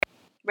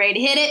Ready to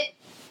hit it?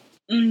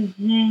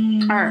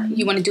 Mm-hmm. Or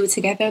you want to do it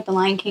together? The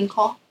Lion King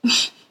call?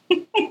 What's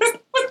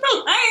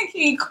the Lion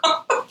King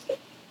call?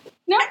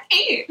 No.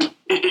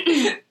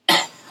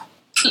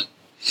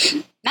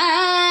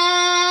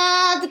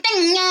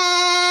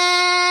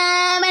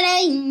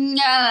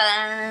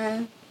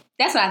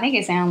 That's what I think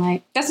it sounds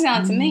like. That's what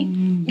it sounds like to me.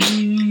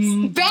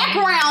 Mm-hmm.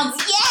 Backgrounds,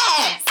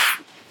 yes!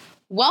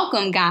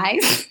 Welcome,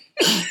 guys.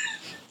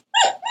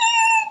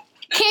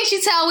 Can't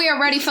you tell we are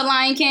ready for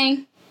Lion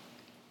King?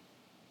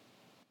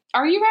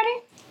 Are you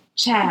ready?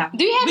 Child.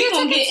 Do you have your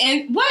tickets? Get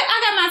in. What?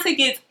 I got my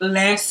tickets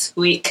last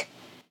week.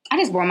 I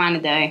just bought mine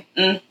today.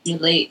 You're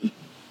late.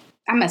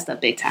 I messed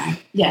up big time.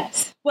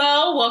 Yes.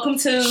 Well, welcome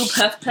to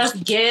Puff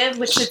Puff Give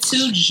with your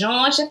two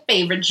Johns, your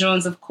favorite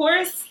Johns, of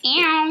course.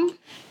 Ow.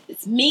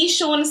 It's me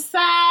showing the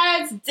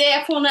sides,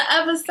 Daph on the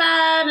other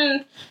side,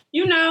 and,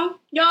 you know,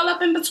 y'all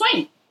up in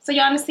between. So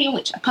y'all in a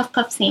sandwich, a Puff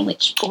Puff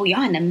sandwich. Oh,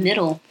 y'all in the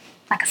middle.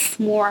 Like a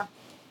s'more.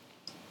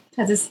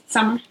 Because it's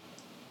summer.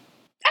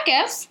 I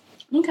guess.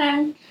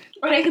 Okay.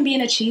 Or they can be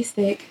in a cheese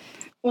stick.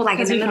 Or like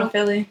in the middle.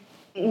 Philly.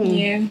 Mm.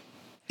 Yeah.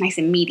 Nice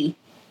and meaty.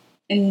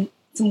 And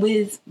some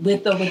whiz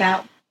with or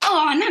without.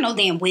 Oh, not no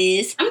damn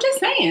whiz. I'm just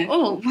saying.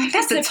 Oh,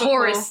 that's the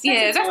tourist.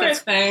 That's the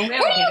tourist thing. Where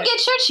do you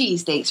get your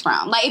cheesesteaks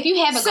from? Like, if you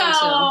haven't gone to.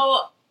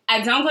 So, I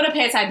don't go to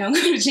Pets. I don't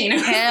go to Gina.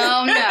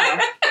 Hell no.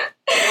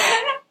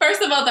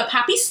 First of all, the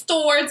Poppy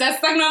stores,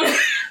 that's like, no,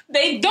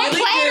 they don't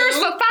really platters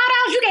do. for $5.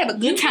 You can have a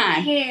good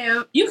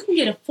time. You can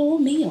get a full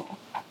meal.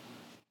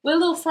 With a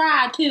little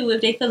fried, too,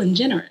 if they feeling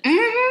generous.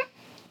 Mm-hmm.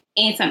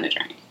 And something to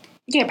drink.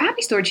 Yeah,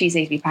 Poppy store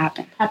cheesesteaks be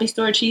popping. Poppy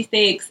store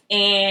cheesesteaks.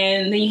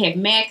 And then you have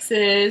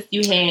Max's.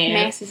 You have...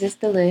 Max's is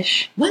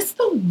delish. What's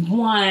the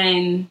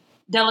one?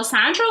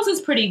 Delisandro's is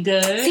pretty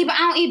good. See, but I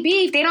don't eat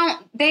beef. They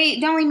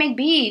only make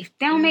beef.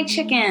 They don't make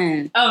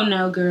chicken. Oh,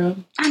 no, girl.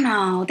 I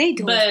know. They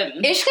do. But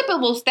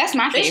Ishkabibble's, that's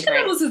my favorite.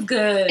 Ishkabibble's is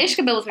good.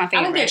 Ishkabibble's my favorite.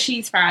 I like their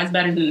cheese fries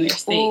better than their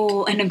steak.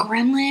 Oh, and the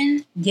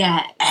gremlin.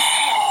 Yeah.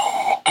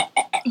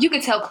 You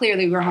could tell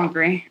clearly we're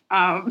hungry.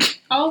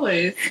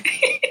 Always.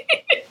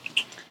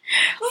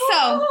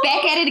 So,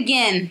 back at it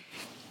again.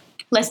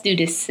 Let's do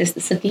this, Sister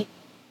Suki.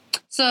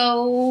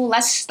 So,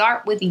 let's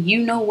start with you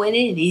know what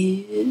it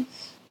is.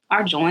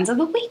 Our joins of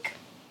the week.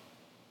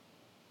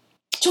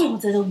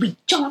 Joins of the week.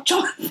 John.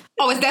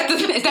 Oh, is that the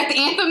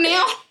anthem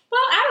now?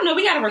 Well, I don't know.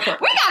 We gotta record.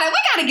 We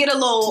gotta get a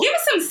little. Give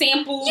us some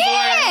samples.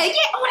 Yeah.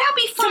 Oh, that'll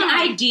be fun.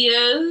 Some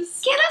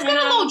ideas. Yeah, let's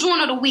get a little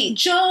joint of the week.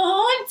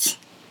 Joint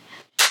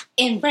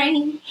and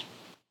rain,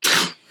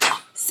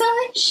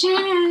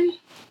 sunshine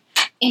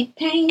and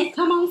pain.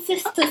 Come on,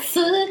 Sister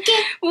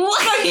Suki.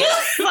 What? You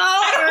so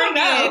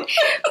good.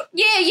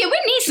 Yeah. We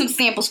need some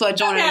samples for a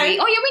joint of the week.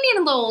 Oh yeah, we need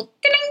a little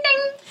ding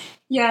ding.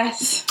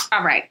 Yes.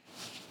 All right.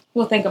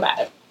 We'll think about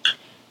it.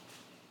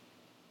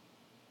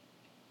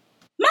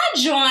 My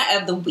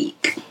joint of the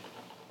week.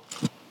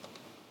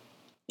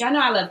 Y'all know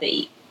I love to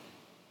eat.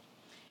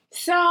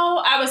 So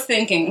I was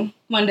thinking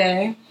one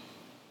day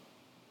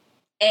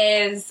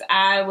as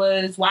I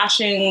was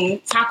watching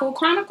Taco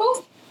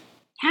Chronicles,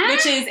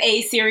 which is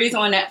a series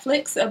on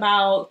Netflix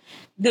about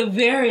the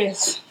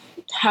various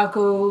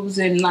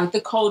tacos and like the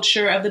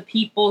culture of the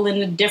people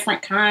and the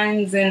different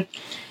kinds and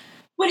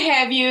what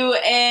have you.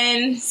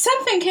 And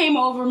something came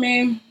over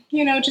me,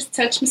 you know, just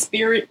touched my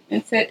spirit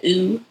and said,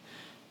 ooh.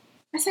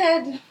 I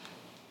said,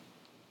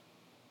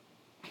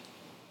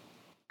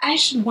 I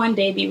should one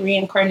day be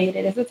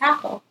reincarnated as a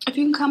taco. If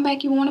you can come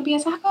back, you want to be a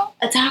taco?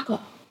 A taco.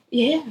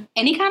 Yeah.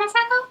 Any kind of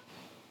taco?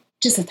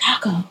 Just a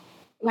taco.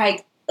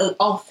 Like, an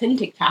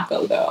authentic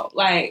taco, though.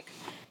 Like,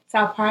 so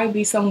I'll probably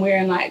be somewhere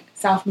in, like,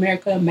 South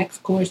America,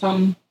 Mexico or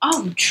something.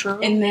 Oh, true.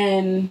 And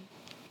then,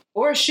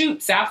 or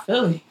shoot, South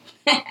Philly.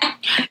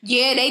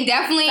 Yeah, they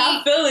definitely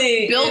South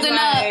Philly building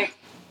up.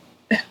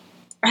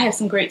 I have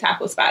some great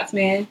taco spots,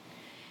 man.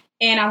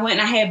 And I went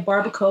and I had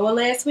barbacoa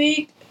last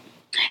week.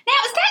 Now,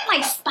 is that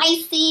like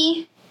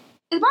spicy?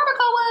 Is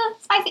barbacoa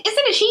spicy? Is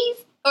it a cheese?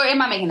 Or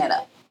am I making that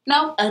up?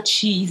 No? A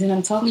cheese, and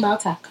I'm talking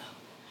about taco.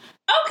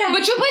 Okay.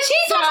 But you put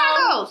cheese on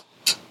tacos.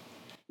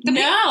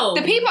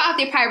 The people out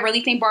there probably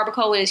really think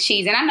barbacoa is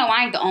cheese. And I know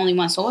I ain't the only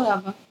one, so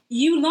whatever.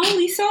 You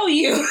lonely soul,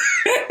 you.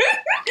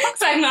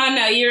 It's like,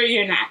 no,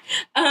 you're not.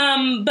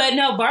 But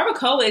no,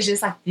 barbacoa is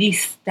just like the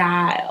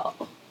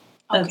style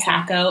of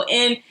taco.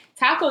 And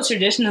tacos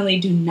traditionally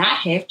do not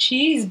have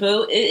cheese,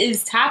 boo. It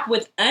is topped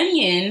with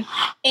onion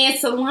and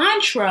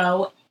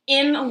cilantro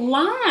and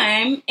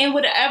lime and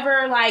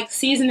whatever like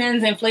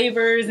seasonings and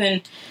flavors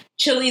and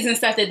chilies and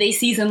stuff that they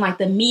season like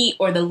the meat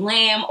or the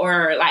lamb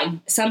or like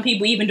some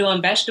people even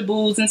doing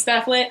vegetables and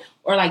stuff with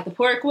or like the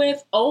pork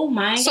with. Oh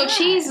my God. So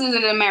cheese is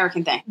an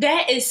American thing.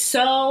 That is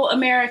so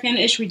American.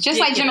 It's ridiculous. Just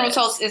like General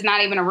Tso's is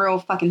not even a real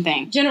fucking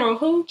thing. General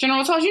who?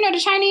 General Tso's, you know the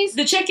Chinese?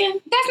 The chicken?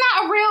 That's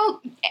not a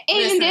real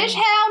Asian dish.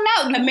 Hell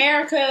no.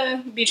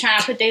 America be trying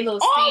to put their little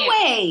stamp.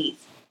 Always.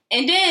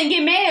 And then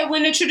get mad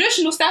when the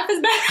traditional stuff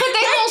is back. Put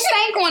their little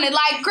stank on it.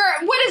 Like, girl,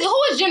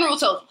 who is General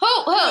Tso's?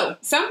 Who?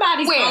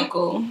 Somebody's Where?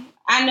 uncle.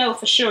 I know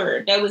for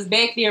sure. That was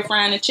back there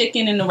frying the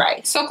chicken and the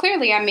rice. So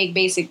clearly I make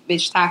basic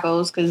bitch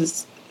tacos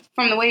because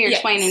From the way you're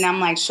explaining, I'm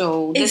like,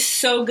 so it's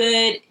so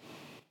good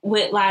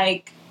with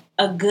like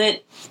a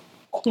good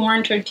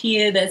corn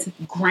tortilla that's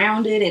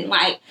grounded and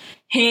like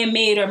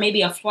handmade, or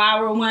maybe a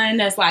flour one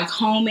that's like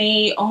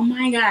homemade. Oh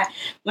my God.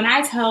 When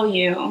I tell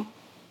you,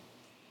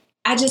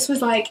 I just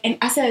was like, and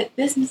I said,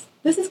 this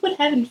is what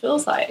heaven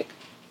feels like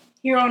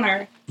here on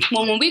earth.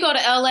 Well, when we go to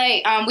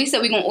LA, we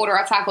said we're going to order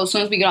our tacos as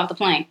soon as we get off the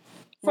plane.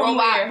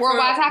 Worldwide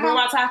tacos?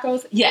 Worldwide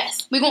tacos?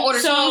 Yes. We're going to order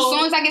as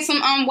soon as I get some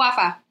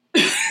Wi-Fi.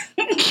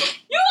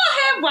 You don't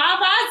have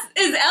Wi-Fi.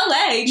 It's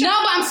LA. No,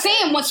 but I'm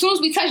saying, as soon as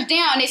we touch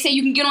down, they say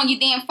you can get on your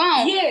damn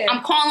phone. Yeah.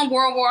 I'm calling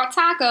World War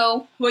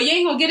Taco. Well, you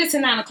ain't going to get it to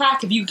 9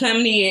 o'clock if you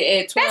come near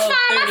at 12. That's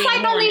fine. My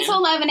flight don't leave till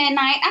 11 at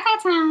night. I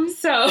got time.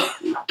 So,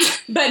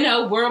 but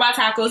no, Worldwide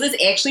Tacos is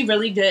actually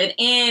really good.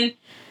 And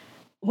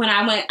when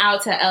I went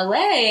out to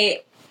LA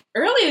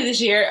earlier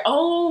this year,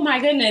 oh my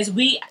goodness,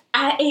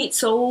 I ate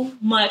so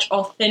much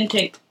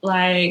authentic,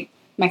 like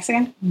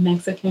Mexican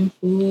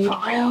food. For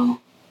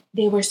real?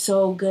 They were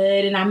so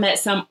good, and I met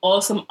some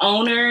awesome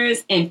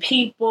owners and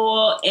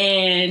people.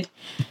 And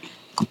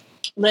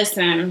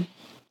listen,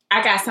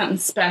 I got something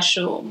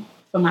special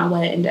for my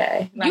wedding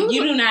day. Like,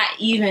 you do not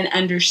even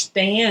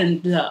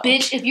understand, though.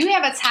 Bitch, if you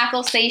have a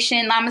taco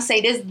station, I'm gonna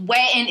say this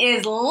wedding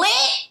is lit.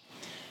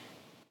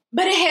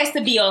 But it has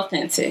to be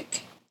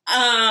authentic.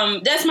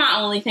 That's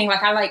my only thing.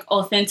 Like, I like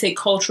authentic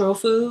cultural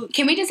food.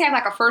 Can we just have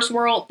like a first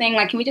world thing?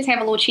 Like, can we just have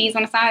a little cheese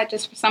on the side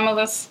just for some of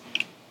us?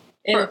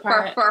 For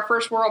our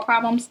first world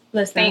problems?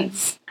 Listen,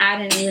 thanks. I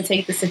didn't even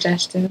take the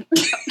suggestion.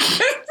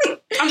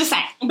 I'm just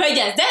saying. But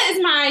yes, that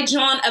is my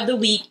John of the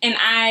week. And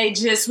I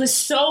just was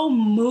so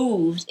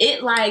moved.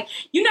 It like,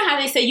 you know how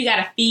they say you got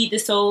to feed the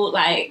soul?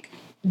 Like,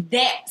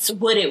 that's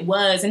what it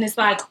was. And it's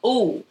like,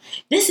 oh,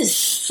 this is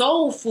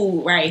soul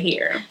food right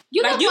here.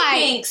 You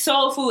think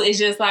soul food is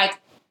just like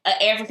an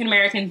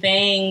African-American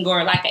thing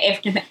or like an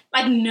African thing.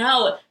 Like,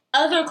 no.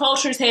 Other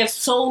cultures have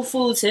soul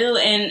food too,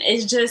 and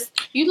it's just...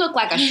 You look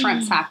like a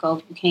shrimp taco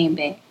if you came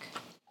back.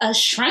 A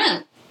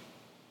shrimp?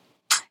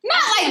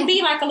 Not like...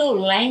 Be like a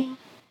little lamb.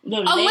 A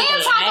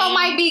lamb taco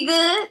might be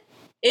good.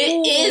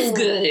 It is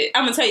good.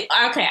 I'm going to tell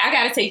you... Okay, I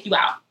got to take you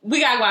out. We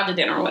got to go out to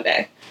dinner one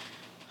day.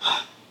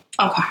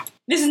 Okay.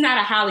 This is not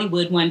a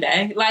Hollywood one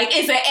day. Like,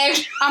 it's an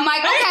extra... I'm like,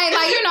 okay,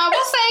 like,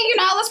 we'll say,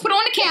 let's put it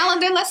on the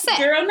calendar, let's set.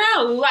 Girl,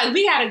 no. Like,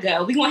 we got to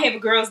go. We going to have a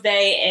girls'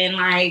 day, and,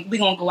 like, we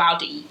going to go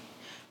out to eat.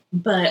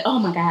 But, oh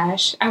my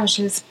gosh, I was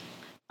just...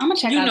 I'm going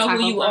to check out Taco. You know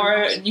who you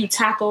Burgers. are. You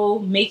taco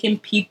making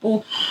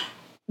people.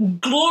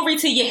 Glory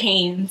to your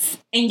hands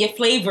and your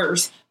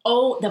flavors.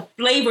 Oh, the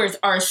flavors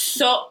are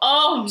so...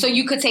 Oh. So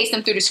you could taste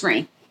them through the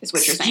screen, is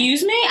what you're saying.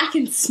 Excuse me? I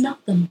can smell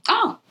them.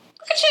 Oh,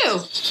 look at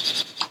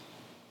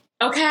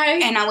you. Okay.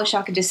 And I wish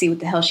y'all could just see what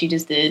the hell she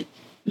just did.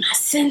 My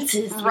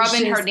senses.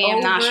 Rubbing her damn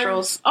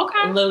nostrils.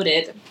 Okay.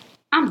 Loaded.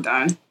 I'm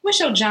done. What's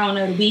your John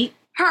of the week?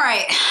 All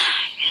right.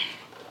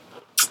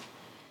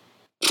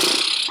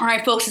 All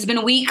right, folks, it's been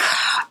a week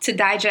to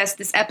digest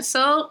this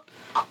episode.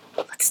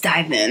 Let's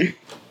dive in.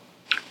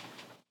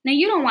 Now,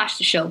 you don't watch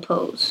the show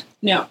Pose.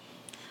 No.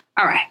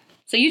 All right.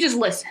 So you just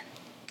listen.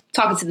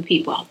 Talking to the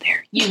people out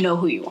there. You know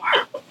who you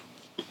are.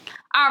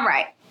 All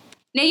right.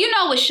 Now, you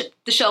know what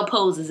the show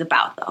Pose is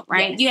about, though,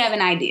 right? Yes. You have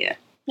an idea.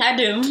 I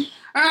do.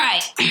 All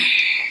right.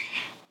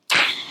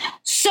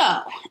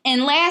 So,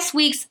 in last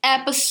week's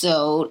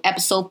episode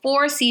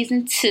 4,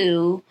 season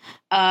 2,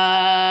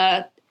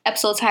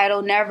 episode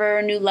title,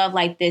 Never Knew Love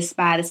Like This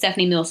by the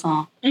Stephanie Mills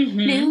song. Mm-hmm.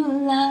 Knew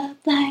love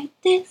like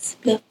this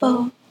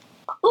before.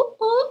 Ooh,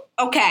 ooh.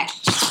 Okay.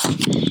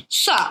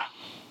 So,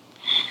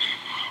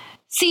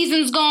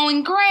 season's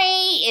going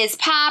great. It's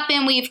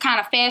popping. We've kind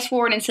of fast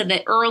forward into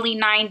the early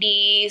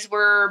 90s.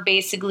 We're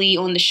basically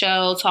on the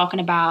show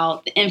talking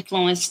about the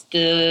influence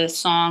the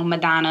song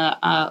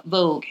Madonna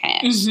Vogue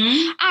has.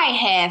 Mm-hmm. I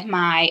have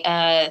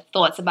my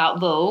thoughts about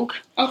Vogue.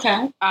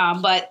 Okay.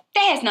 But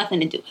that has nothing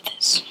to do with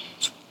this.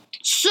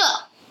 So,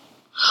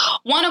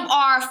 one of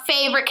our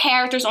favorite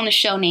characters on the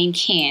show named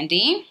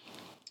Candy.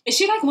 Is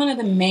she like one of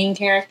the main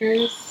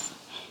characters?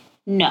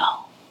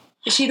 No.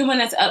 Is she the one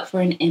that's up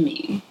for an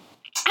Emmy?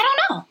 I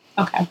don't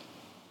know. Okay.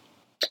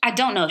 I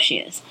don't know if she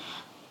is.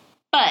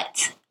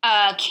 But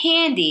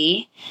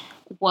Candy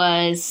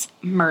was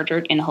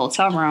murdered in a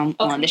hotel room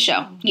on the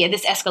show. Yeah,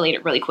 this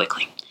escalated really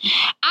quickly.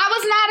 I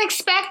was not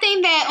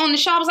expecting that on the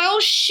show. I was like, oh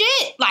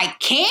shit, like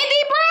Candy,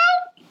 bro?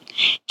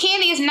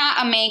 Candy is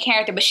not a main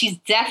character, but she's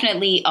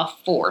definitely a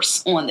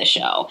force on the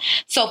show.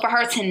 So for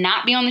her to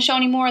not be on the show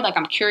anymore, like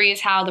I'm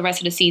curious how the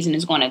rest of the season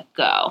is going to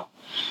go.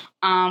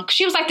 'Cause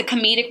she was like the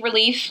comedic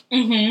relief.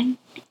 Mm-hmm.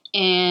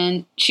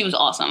 And she was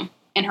awesome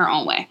in her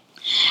own way.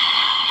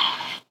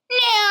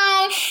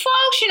 Now,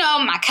 folks,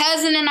 my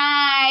cousin and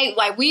I,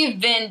 like, we have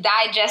been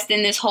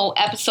digesting this whole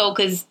episode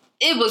because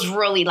it was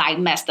really, like,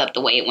 messed up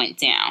the way it went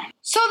down.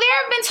 So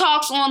there have been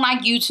talks on, like,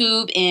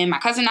 YouTube, and my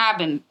cousin and I have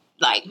been,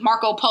 like,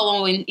 Marco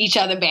Poloing each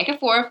other back and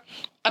forth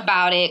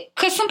about it.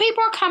 Because some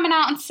people are coming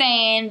out and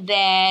saying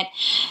that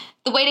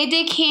the way they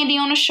did Candy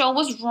on the show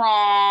was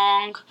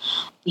wrong.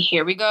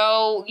 Here we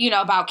go,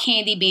 about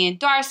Candy being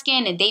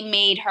dark-skinned, and they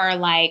made her,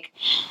 like,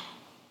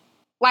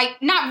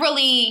 like, not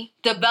really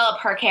develop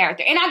her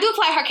character. And I do feel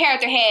like her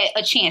character had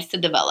a chance to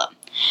develop.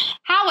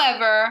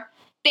 However,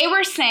 they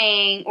were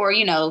saying, or,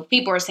 you know,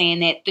 people are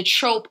saying that the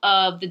trope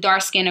of the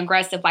dark-skinned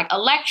aggressive, like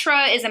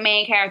Elektra is a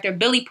main character.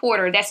 Billy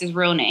Porter, that's his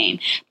real name.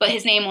 But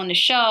his name on the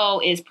show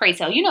is Pray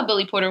Tell. You know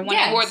Billy Porter, when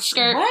he wore the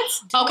skirt?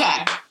 What?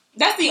 Okay.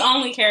 That's the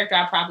only character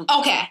I probably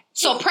Okay.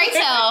 So Pray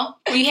Tell,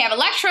 we have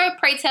Elektra,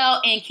 Pray Tell,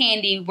 and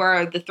Candy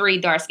were the 3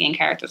 dark-skinned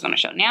characters on the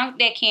show. Now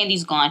that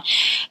Candy's gone,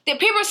 the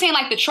people are saying,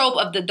 like, the trope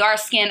of the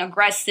dark-skinned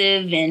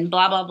aggressive and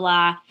blah, blah,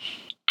 blah.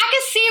 I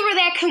can see where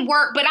that can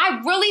work, but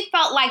I really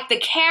felt like the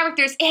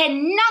characters, it had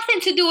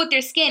nothing to do with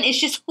their skin. It's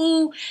just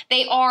who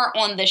they are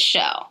on the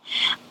show. I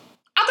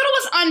thought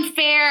it was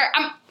unfair.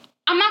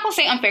 I'm not going to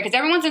say unfair because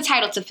everyone's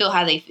entitled to feel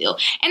how they feel.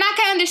 And I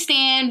can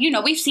understand, you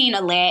know, we've seen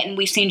Aladdin,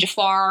 we've seen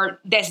Jafar,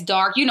 that's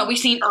dark. You know, we've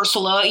seen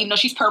Ursula, even though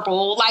she's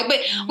purple. Like, but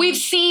we've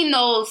seen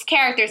those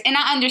characters. And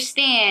I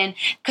understand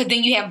because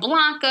then you have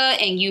Blanca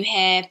and you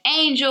have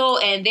Angel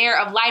and they're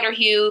of lighter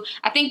hue.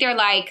 I think they're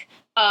like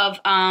of,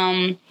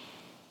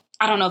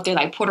 I don't know if they're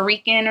like Puerto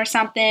Rican or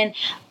something.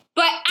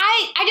 But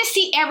I just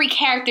see every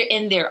character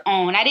in their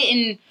own. I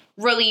didn't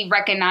really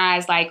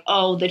recognize like,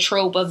 oh, the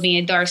trope of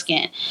being dark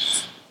skinned.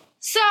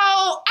 So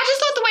I just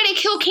thought the way they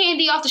killed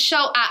Candy off the show,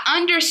 I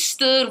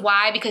understood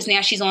why, because now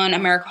she's on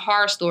American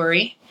Horror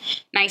Story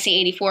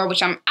 1984,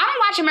 which I don't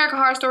watch American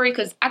Horror Story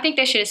because I think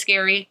that shit is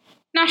scary.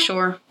 Not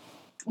sure.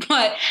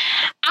 But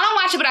I don't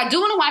watch it, but I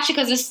do want to watch it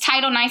because it's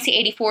titled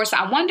 1984. So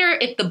I wonder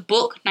if the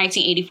book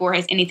 1984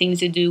 has anything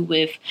to do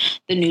with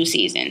the new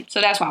season.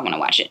 So that's why I want to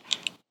watch it.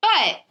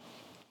 But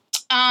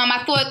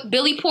I thought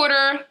Billy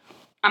Porter,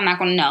 I'm not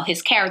going to know,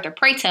 his character,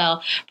 Pray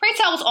Tell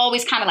was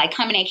always kind of like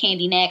coming at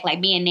Candy neck,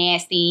 like being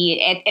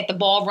nasty at the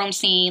ballroom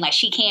scene. Like,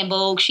 she can't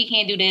vogue, she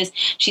can't do this,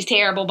 she's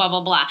terrible, blah,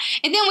 blah, blah.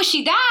 And then when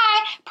she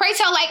died, Pray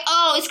Tell like,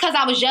 oh, it's because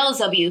I was jealous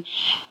of you.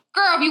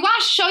 Girl, if you watch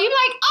the show, you're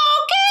like,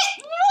 oh,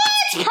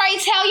 what? Pray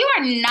Tell, you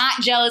are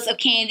not jealous of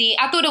Candy.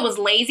 I thought it was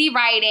lazy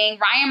writing.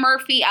 Ryan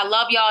Murphy, I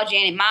love y'all.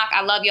 Janet Mock,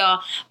 I love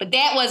y'all. But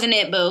that wasn't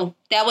it, boo.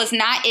 That was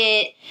not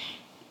it.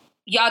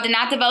 Y'all did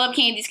not develop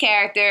Candy's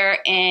character.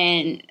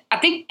 And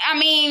I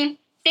mean,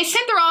 they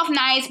sent her off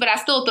nice, but I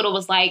still thought it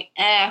was like,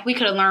 we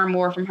could have learned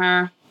more from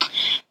her.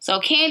 So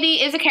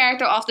Candy is a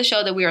character off the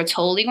show that we are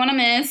totally going to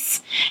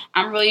miss.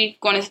 I'm really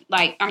going to,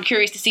 I'm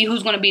curious to see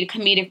who's going to be the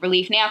comedic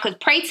relief now. Because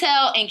Pray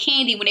Tell and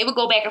Candy, when they would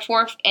go back and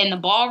forth in the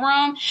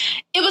ballroom,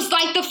 it was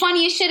like the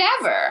funniest shit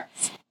ever.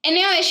 And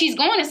now that she's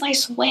gone, it's like,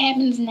 so what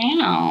happens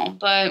now?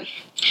 But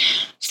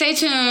stay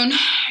tuned.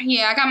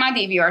 Yeah, I got my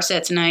DVR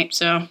set tonight.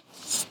 So,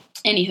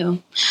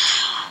 anywho.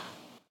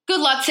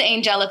 Good luck to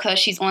Angelica.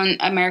 She's on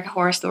American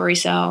Horror Story,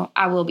 so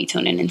I will be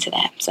tuning into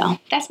that. So,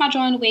 that's my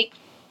joy of the week.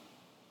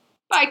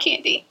 Bye,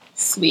 Candy.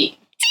 Sweet.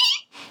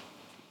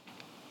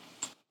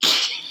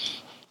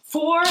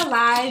 4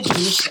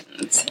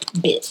 libations,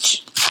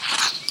 bitch.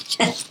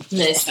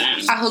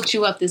 Listen. I hooked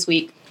you up this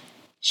week.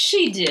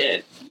 She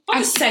did.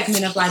 On a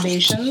segment of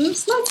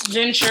libations, let's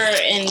venture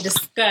and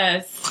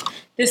discuss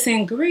the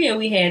sangria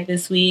we had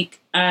this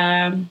week.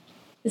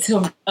 It's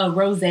a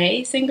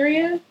rosé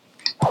sangria,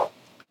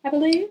 I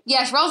believe.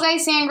 Yes, rosé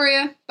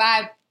sangria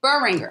by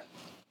Boehringer.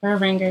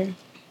 Boehringer.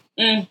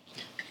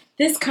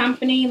 This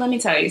company, let me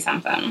tell you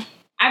something.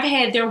 I've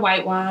had their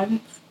white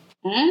wines.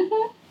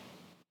 Mm-hmm.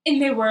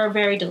 And they were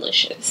very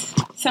delicious.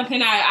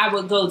 Something I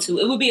would go to.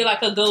 It would be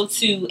like a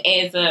go-to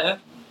as a,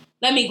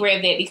 let me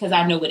grab that because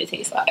I know what it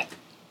tastes like.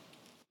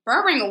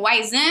 Boehringer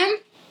White Zin.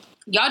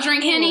 Y'all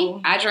drink Henny?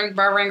 Ooh. I drink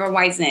Boehringer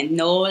White Zin.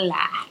 No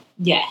lie.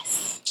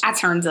 Yes. I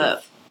turned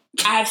up.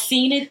 I've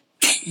seen it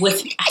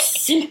I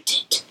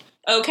sent it.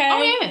 Okay?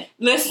 Oh, yeah.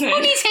 Listen.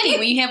 Who needs Henny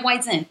when you have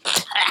White Zin?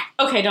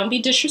 Okay, don't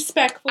be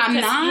disrespectful. I'm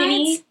not.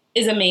 Henny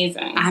is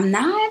amazing. I'm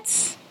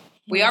not.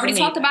 We already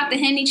talked about the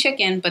Henny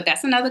chicken, but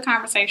that's another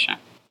conversation.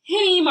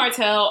 Henny,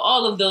 Martell,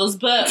 all of those,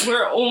 but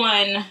we're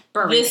on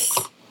Boehringer. This.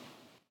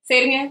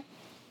 Say it again.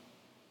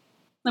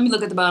 Let me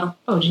look at the bottle.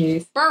 Oh,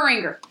 jeez.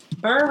 Boehringer.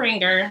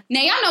 Boehringer.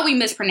 Now, y'all know we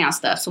mispronounce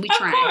stuff, so we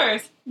try. Of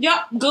course.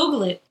 Yup,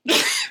 Google it.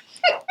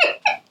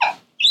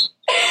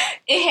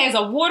 It has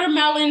a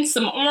watermelon,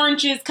 some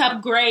oranges,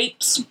 cup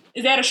grapes.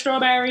 Is that a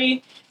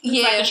strawberry?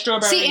 Yeah. Like a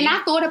strawberry. See, and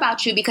I thought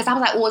about you because I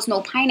was like, oh, it's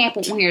no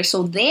pineapple on here.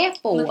 So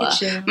therefore,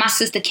 my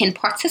sister can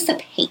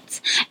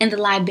participate in the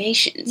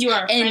libations. You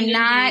are a friend and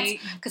not, indeed.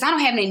 because I don't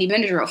have any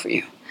Benadryl for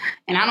you.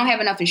 And I don't have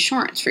enough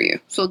insurance for you.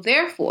 So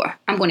therefore,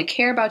 I'm going to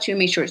care about you and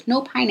make sure there's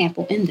no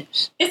pineapple in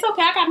this. It's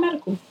okay. I got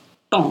medical.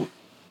 Boom.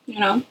 You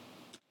know?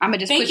 I'm going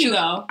to just Thank put you,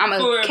 though, I'm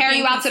going to carry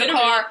you out to the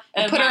car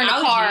and put her in the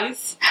car.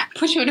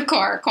 Put you in the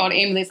car, call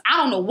the ambulance. I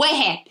don't know what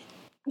happened.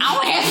 I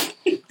don't have.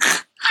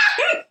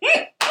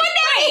 What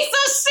that is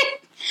so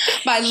sick.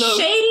 By Luke.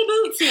 Shady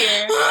Boots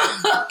here.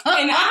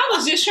 And I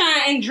was just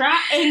trying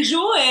to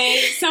enjoy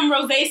some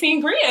rosé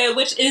sangria,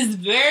 which is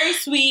very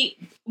sweet.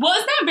 Well,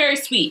 it's not very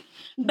sweet,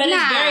 but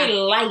it's very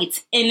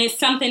light. And it's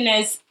something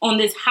that's on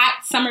this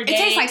hot summer day. It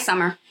tastes like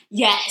summer.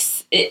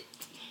 Yes.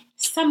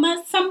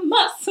 Summertime.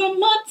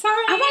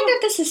 I wonder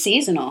if this is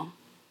seasonal.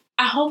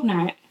 I hope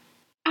not.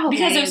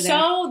 Because if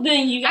so,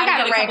 then you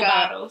gotta get a couple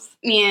bottles.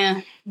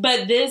 Yeah.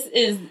 But this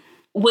is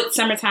what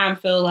summertime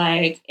feel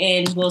like,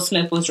 and Will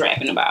Smith was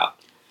rapping about.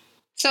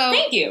 So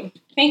thank you,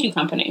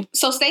 company.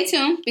 So stay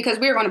tuned, because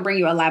we're going to bring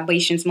you a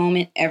libations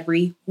moment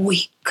every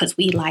week, because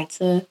we like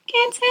to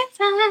get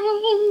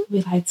inside.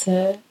 We like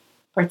to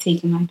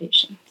partake in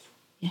libations.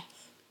 Yes.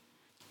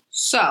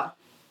 So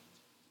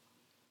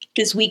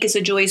this week is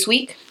a joyous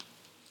week,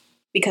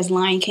 because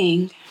Lion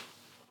King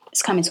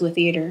is coming to a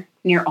theater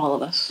near all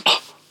of us.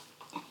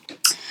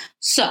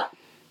 So,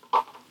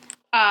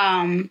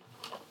 I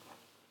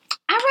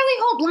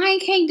really hope Lion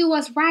King do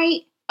us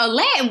right.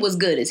 Aladdin was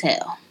good as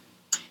hell.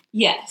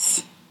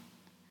 Yes.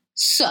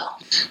 So,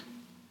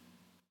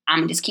 I'm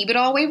going to just keep it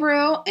all the way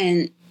real.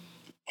 And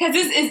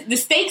because the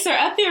stakes are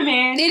up there,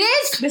 man. It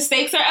is. The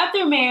stakes are up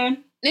there,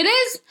 man. It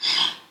is.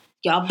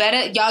 Y'all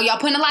better, y'all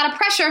putting a lot of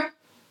pressure.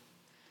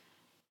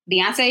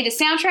 Beyonce, the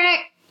soundtrack,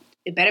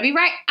 it better be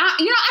right.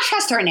 I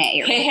trust her in that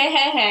area.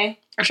 Hey.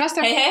 I trust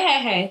her.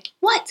 Hey.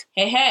 What?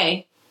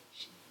 Hey.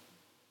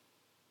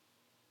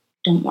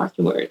 Don't mark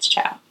your words,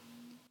 child.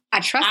 I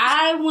trust her.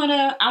 I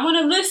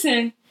wanna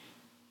listen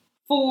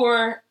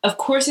for, of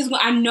course,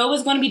 I know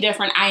it's going to be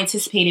different. I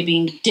anticipate it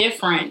being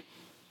different,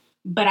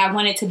 but I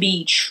want it to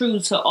be true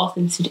to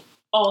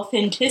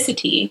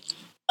authenticity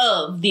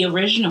of the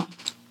original.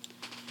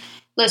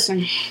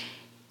 Listen,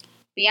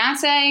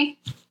 Beyonce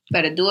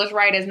better do us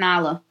right as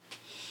Nala.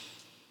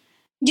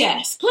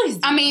 Yes, please.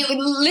 I mean,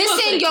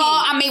 listen, y'all.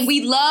 I mean,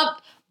 we love,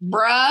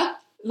 bruh.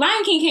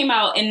 Lion King came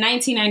out in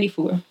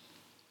 1994.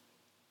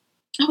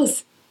 I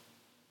was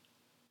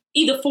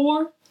either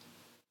 4,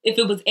 if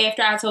it was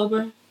after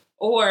October,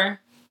 or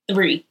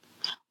 3.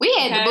 We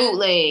had the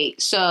bootleg,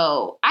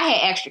 so I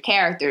had extra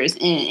characters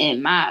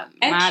in my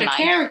extra life.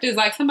 Characters,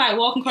 like somebody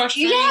walking across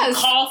the street,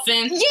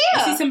 coughing. Yeah.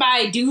 You see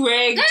somebody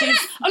do-rag. I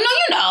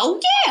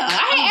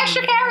had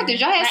extra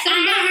characters. Y'all had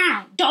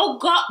Simba. Don't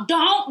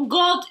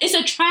go. It's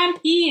a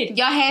trampede.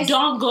 Y'all had...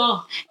 Don't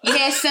go. You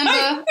had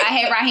Simba. I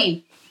had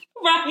Raheem.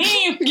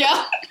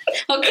 Yeah.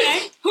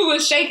 Okay. Who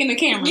was shaking the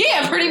camera.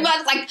 Yeah, pretty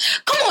much. Like,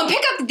 come on,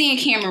 pick up the damn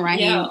camera, Raheem.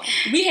 Yeah.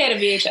 We had a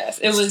VHS.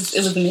 It was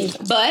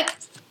amazing.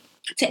 But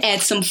to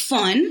add some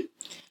fun,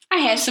 I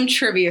had some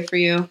trivia for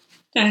you.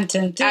 Dun,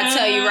 dun, dun. I'll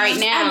tell you right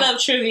now. I love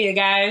trivia,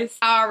 guys.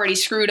 I already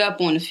screwed up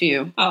on a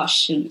few. Oh,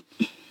 shoot.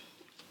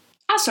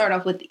 I'll start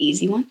off with the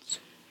easy ones.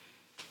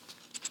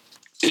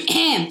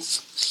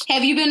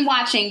 Have you been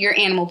watching your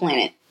Animal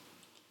Planet?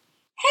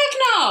 Heck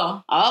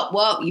no. Oh,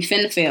 well, you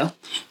finna fail.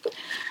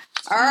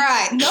 All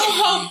right. No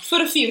hope for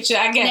the future,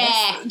 I guess.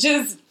 Nah.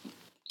 Just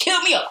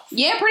kill me off.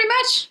 Yeah, pretty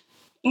much.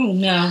 Oh,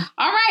 no.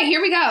 All right,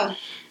 here we go.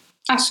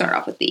 I'll start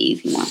off with the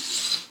easy one.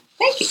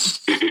 Thank you.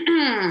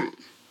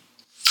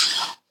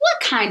 What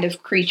kind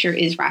of creature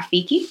is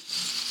Rafiki?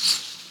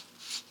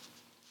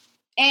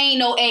 Ain't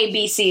no A,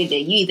 B, C, or D.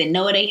 You either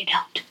know it or you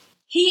don't.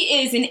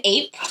 He is an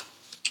ape.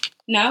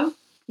 No?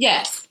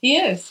 Yes, he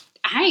is.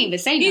 I ain't even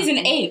say He's nothing.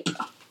 an ape.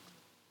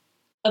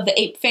 Of the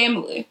ape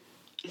family.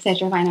 Is that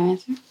your final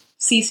answer?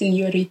 Si,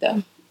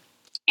 senorita.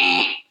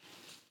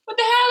 What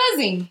the hell is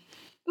he?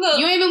 Look.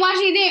 You ain't been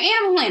watching your damn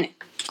Animal Planet.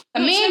 A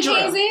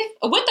mandrill.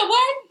 What the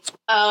what?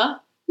 A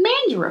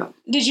mandrill.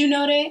 Did you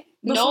know that?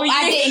 No,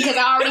 I didn't, because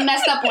I already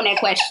messed up on that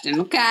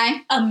question,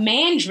 okay? A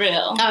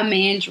mandrill. A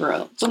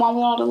mandrill. The one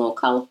with all the little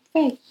colorful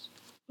face.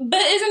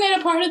 But isn't it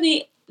a part of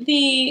the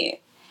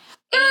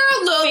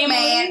Girl, look, family?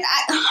 man.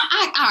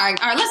 All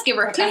right, let's give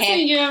her a half.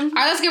 All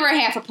right, let's give her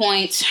half a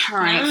point. All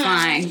right,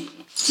 fine.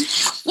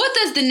 What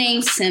does the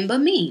name Simba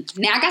mean?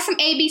 Now, I got some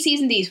A, B,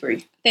 C's, and D's for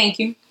you. Thank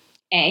you.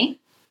 A,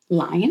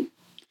 lion.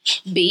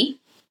 B,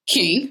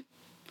 king.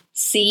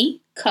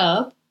 C,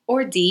 cub.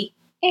 Or D,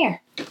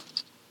 heir.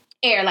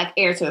 Heir, like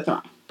heir to the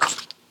throne.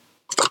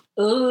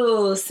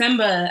 Ooh,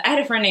 Simba. I had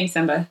a friend named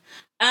Simba.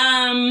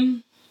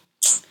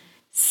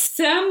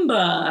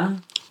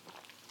 Simba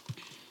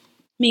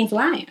means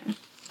lion.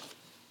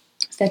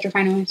 Is that your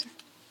final answer?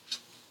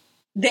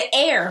 The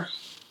heir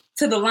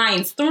to the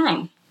lion's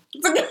throne.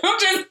 I'm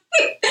just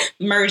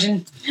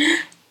merging.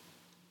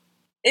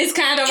 It's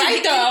kind of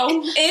right, though.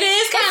 It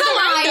is kind of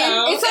right,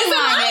 though. It's a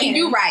lion.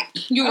 You're right.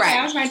 You're right.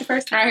 I was right the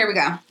first time. All right, here we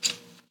go.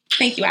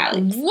 Thank you,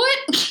 Alex.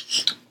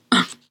 What?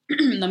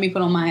 Let me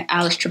put on my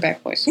Alice Trebek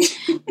voice.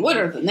 What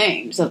are the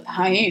names of the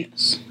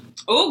hyenas?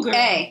 Oh, girl.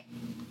 A.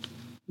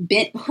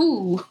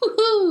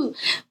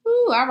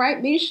 All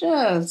right,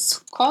 Misha.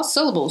 Call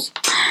syllables.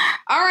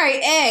 All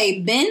right,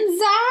 A.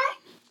 Benzai,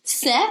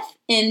 Seth,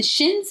 and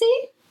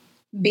Shinzi.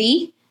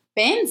 B.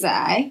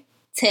 Banzai,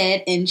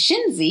 Ted, and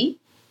Shinzi.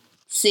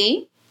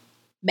 C.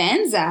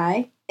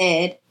 Banzai,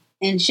 Ed,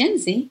 and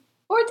Shinzi.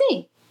 Or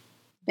D.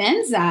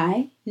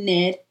 Banzai,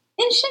 Ned,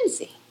 and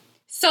Shinzi.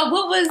 So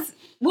what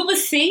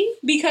was C?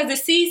 Because the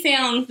C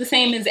sounds the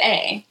same as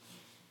A.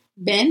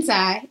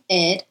 Banzai,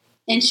 Ed,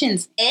 and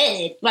Shinzi.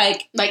 Ed.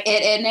 Like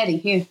Ed, and Eddie.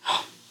 Here.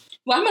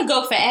 Well, I'm going to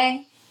go for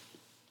A.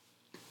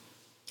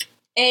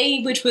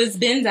 A, which was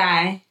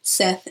Benzai.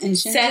 Seth and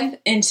Shinzi. Seth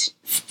and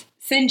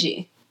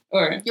Shinji.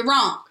 Or you're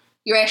wrong.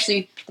 You're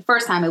actually, the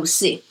first time it was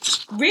C.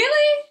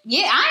 Really?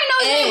 Yeah, I didn't know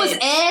his name was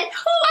Ed.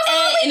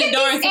 Ed in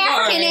Adoring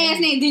African ass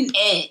name didn't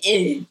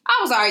Ed. I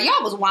was alright.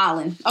 Y'all was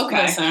wilding.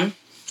 Okay. Listen,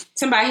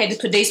 somebody had to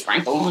put their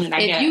sprinkle on it,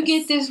 I guess. If you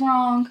get this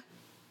wrong,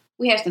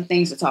 we have some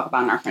things to talk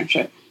about in our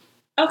friendship.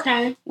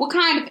 Okay. What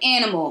kind of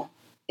animal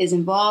is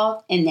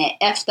involved in that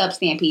effed up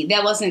stampede?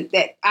 That wasn't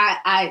that.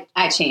 I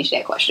changed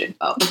that question.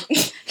 Oh.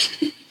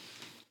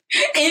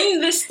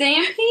 In the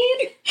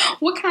stampede?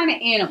 What kind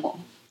of animal?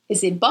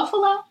 Is it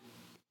buffalo,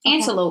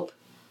 antelope,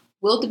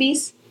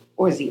 wildebeest,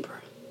 or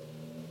zebra?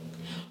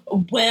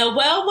 Well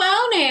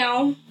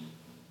now.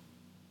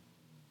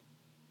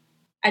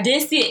 I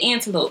did see an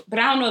antelope, but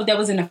I don't know if that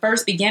was in the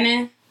first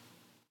beginning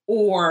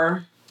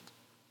or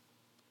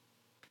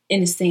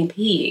in the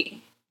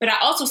stampede. But I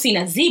also seen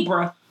a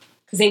zebra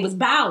because they was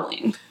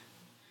bowing.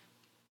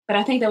 But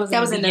I think that was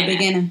in the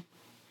beginning.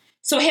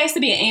 So it has to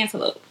be an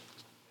antelope.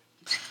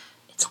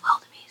 It's a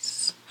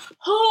wildebeest.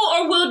 Who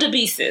are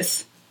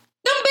wildebeests?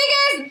 Them big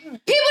ass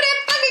people that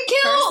fucking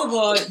killed. First of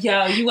all,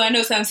 yo, you want to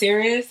know something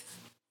serious?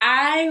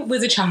 I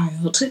was a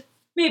child,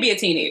 maybe a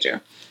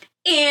teenager,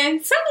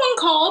 and someone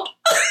called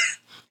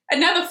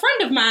another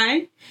friend of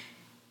mine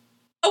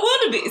a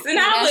wildebeest, and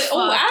I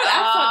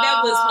thought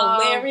that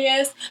was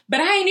hilarious, but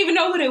I didn't even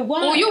know what it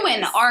was. Well, you went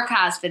in the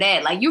archives for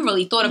that. Like, you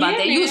really thought about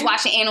that. Man. You was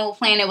watching Animal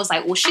Planet. It was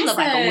like, well, she looked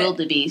like a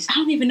wildebeest. I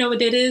don't even know what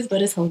that is,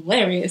 but it's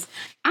hilarious.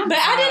 I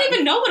didn't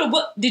even know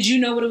what did you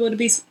know what a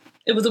wildebeest?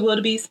 It was a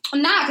wildebeest?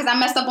 Nah, because I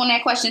messed up on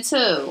that question too.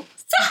 So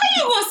how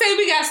you gonna say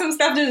we got some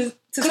stuff to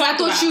because I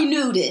thought you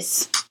knew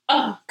this.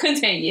 Oh,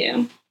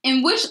 continue.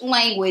 In which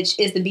language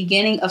is the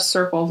beginning of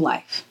Circle of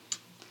Life?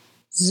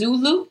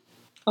 Zulu,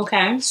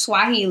 okay,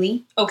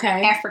 Swahili,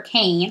 okay,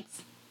 Afrikaans,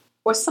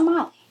 or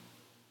Somali?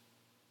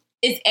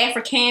 It's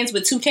Afrikaans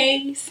with 2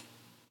 Ks?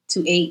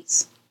 2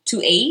 A's.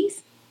 2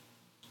 A's?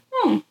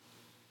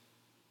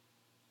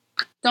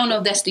 Don't know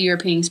if that's the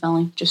European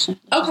spelling. Just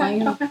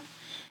okay. Okay.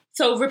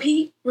 So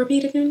repeat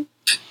again.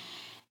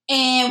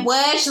 In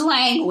which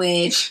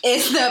language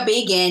is the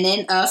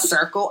beginning of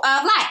Circle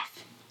of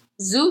Life?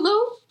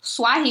 Zulu,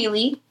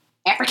 Swahili,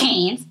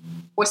 Afrikaans,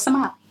 or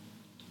Somali?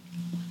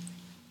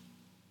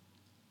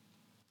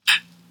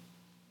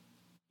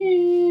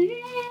 I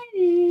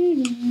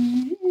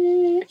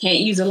can't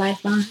use a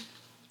lifeline.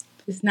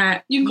 It's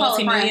not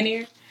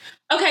multi-millionaire.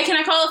 Okay, can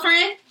I call a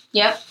friend?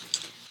 Yep.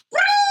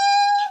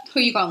 Who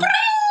you calling?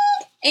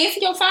 Answer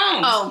your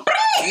phone. Oh,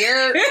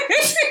 you're...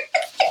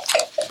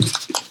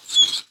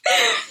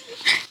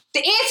 The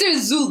answer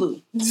is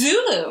Zulu.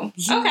 Zulu.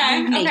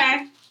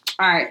 Okay.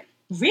 All right.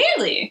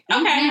 Really?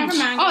 Okay, never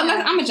mind. Oh,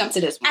 I'm going to jump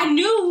to this one. I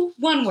knew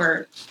one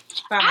word.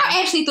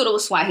 I actually thought it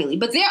was Swahili,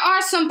 but there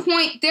are some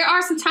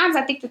times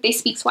I think that they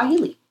speak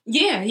Swahili.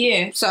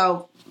 Yeah.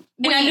 So,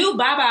 and I knew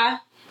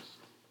Baba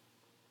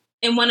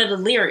in one of the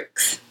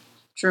lyrics.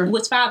 True.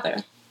 Was father.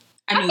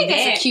 I think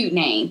that's a cute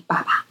name,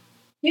 Baba.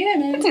 Yeah,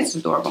 man. I think it's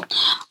adorable.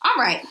 All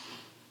right.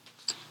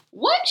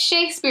 What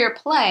Shakespeare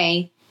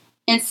play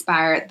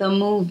inspired the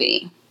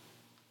movie?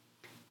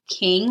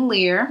 King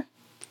Lear,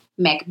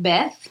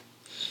 Macbeth,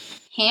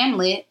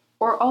 Hamlet,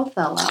 or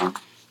Othello?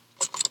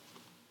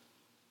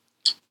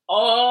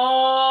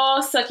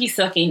 Oh,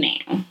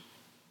 sucky now.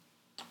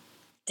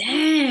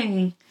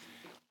 Dang.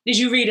 Did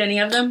you read any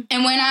of them?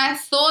 And when I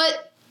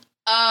thought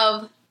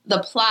of the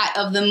plot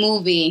of the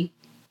movie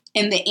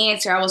and the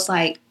answer, I was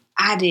like,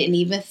 I didn't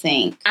even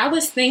think. I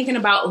was thinking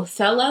about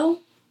Othello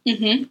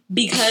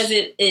because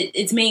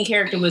its main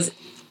character was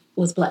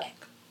black.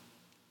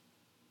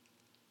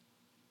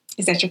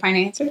 Is that your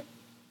final answer?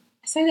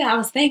 I said that I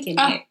was thinking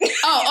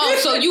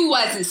it. So you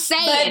wasn't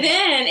saying it. But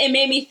then it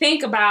made me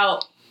think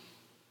about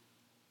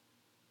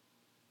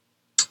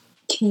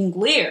King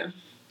Lear.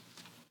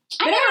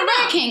 I never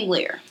read King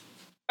Lear.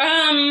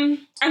 I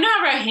know I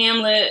read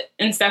Hamlet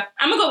and stuff.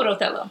 I'm gonna go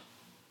with Othello.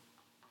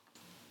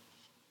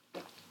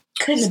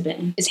 Couldn't have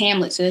been. It's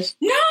Hamlet, sis.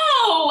 No,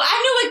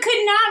 I knew it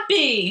could not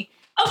be.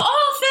 Of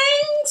all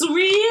things,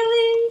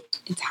 really?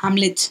 It's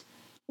Hamlet.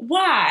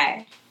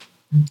 Why?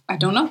 I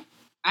don't know.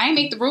 I ain't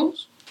make the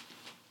rules.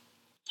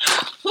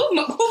 Who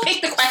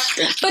picked the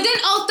question? But then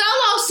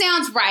Othello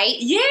sounds right.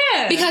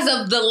 Yeah. Because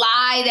of the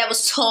lie that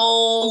was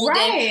told.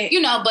 Right.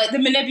 And, but the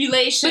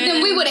manipulation. But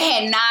then we would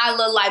have had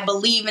Nyla, like,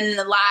 believing in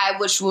the lie,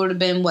 which would have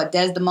been,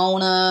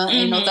 Desdemona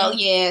and Othello.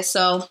 Yeah,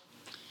 so.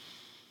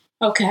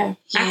 Okay.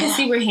 Yeah. I can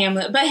see where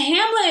Hamlet. But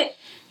Hamlet,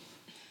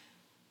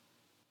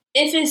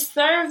 if it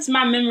serves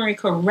my memory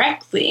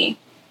correctly,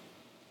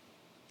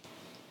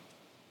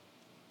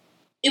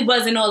 it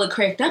wasn't all it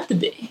cracked up to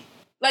be.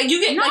 Like, have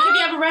you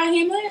ever read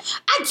Hamlet?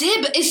 I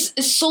did, but it's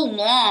so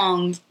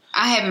long.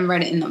 I haven't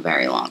read it in a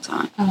very long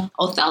time.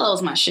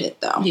 Othello's my shit,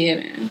 though. Yeah,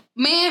 man.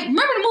 Man,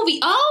 remember the movie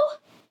O?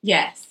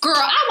 Yes. Girl,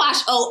 I watch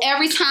O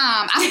every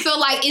time. I feel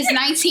like it's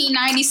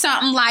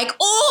 1990-something, like,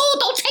 oh,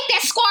 don't take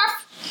that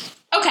scarf.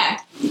 Okay.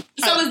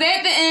 So is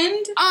that the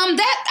end?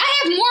 That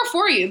I have more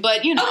for you, but,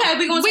 Okay,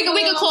 we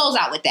can close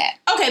out with that.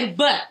 Okay,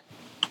 but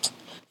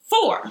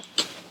 4.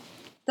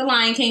 The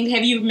Lion King,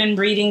 have you been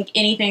reading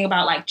anything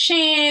about like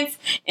Chance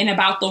and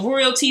about the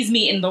royalties,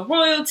 meeting the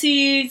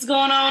royalties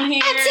going on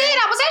here? I did.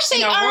 I was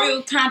actually in a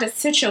royal kind of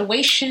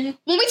situation.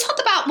 When we talked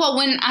about,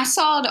 when I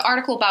saw the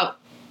article about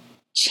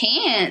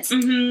Chance,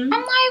 Mm-hmm.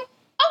 I'm like,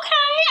 okay,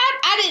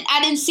 I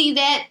didn't see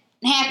that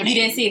happening.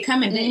 You didn't see it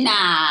coming, did you?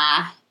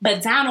 Nah.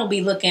 But Donald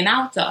be looking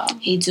out though.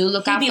 He do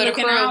look out for the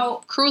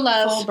crew. Crew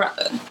love. Full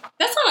brother.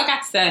 That's all I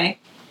got to say.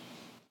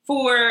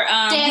 For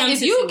Dad, him if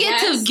to you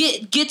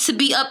suggest get to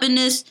be up in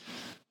this,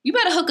 you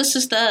better hook a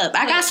sister up.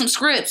 I got some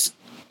scripts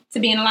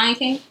to be in the Lion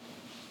King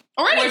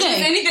or just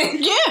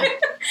anything. Yeah,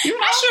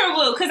 I sure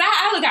will, because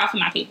I look out for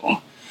my people.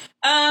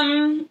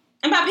 And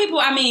by people,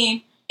 I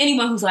mean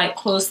anyone who's like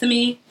close to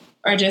me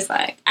or just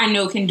like I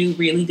know can do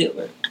really good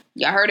work.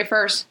 Y'all heard it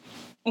first.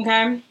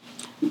 Okay.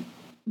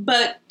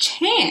 But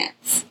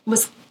Chance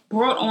was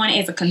brought on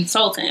as a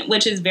consultant,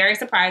 which is very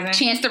surprising.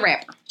 Chance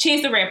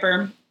the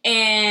Rapper.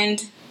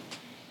 And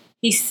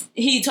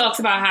he talks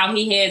about how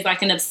he has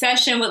like an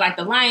obsession with like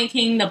the Lion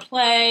King, the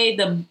play,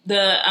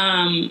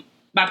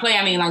 by play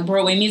I mean like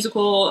Broadway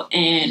musical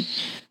and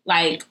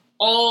like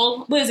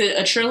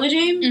a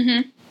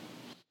trilogy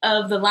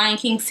of the Lion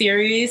King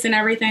series and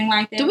everything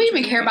like that. Do we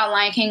even care about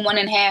Lion King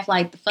 1.5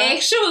 like the fuck?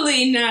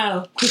 Actually,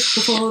 no. Quick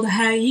before the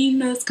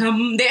hyenas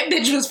come. That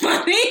bitch was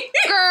funny.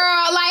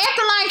 Girl, like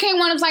after Lion King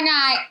 1, I was like,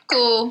 alright,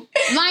 cool.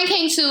 Lion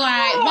King 2,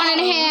 alright,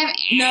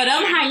 1.5. No,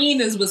 them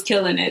hyenas was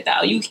killing it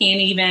though. You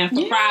can't even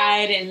for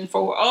pride and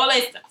for all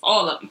that stuff,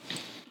 all of them.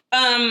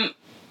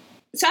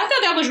 So I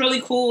thought that was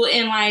really cool.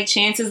 And like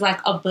Chance is like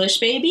a Bush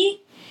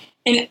baby,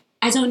 and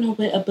I don't know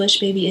what a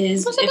Bush baby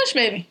is. What's a Bush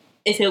baby?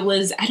 If it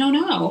was, I don't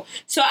know.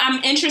 So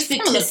I'm interested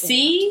to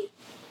see,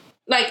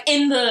 like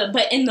in the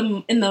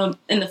film.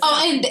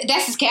 Oh, and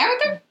that's his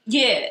character?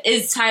 Yeah,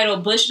 it's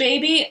titled Bush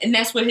Baby, and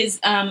that's what his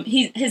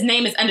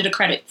name is under the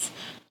credits.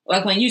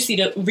 Like when you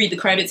read the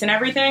credits and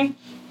everything.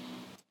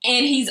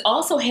 And he's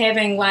also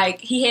having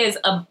like he has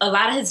a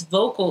lot of his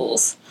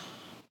vocals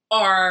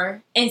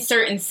are in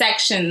certain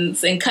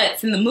sections and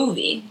cuts in the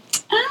movie.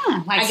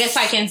 Oh, I guess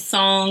like in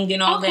song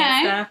and all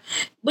that stuff,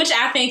 which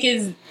I think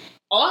is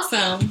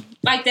awesome.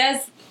 Like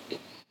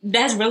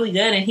that's really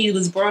good, and he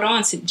was brought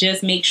on to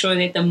just make sure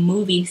that the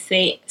movie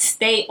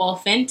stay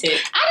authentic.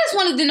 I just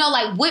wanted to know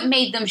like what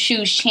made them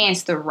choose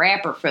Chance the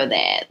Rapper for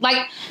that.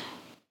 Like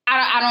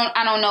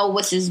I don't know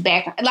what's his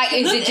background. Like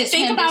is it just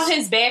think about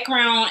his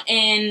background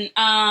in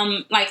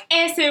like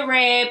acid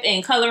rap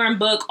and coloring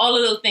book, all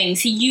of those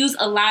things. He used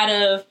a lot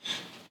of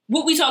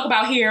what we talk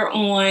about here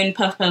on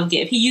Puff Puff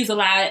Give. He used a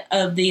lot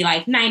of the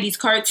like 90s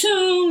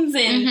cartoons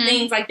and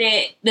things like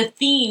that, the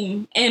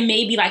theme and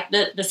maybe like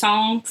the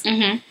songs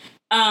in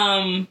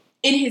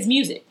his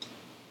music.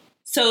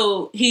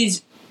 So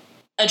he's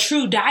a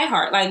true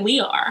diehard like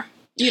we are,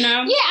 you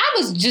know? Yeah, I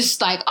was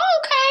just like, oh,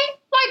 okay.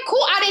 Like,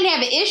 cool. I didn't have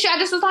an issue. I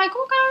just was like,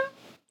 okay.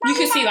 You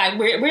can see, like,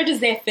 where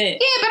does that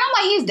fit? Yeah, but I'm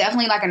like, he's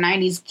definitely like a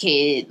 90s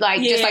kid.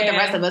 Like, just like the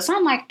rest of us. So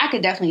I'm like, I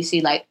could definitely see,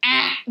 like,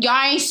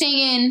 y'all ain't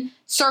singing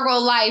Circle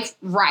of Life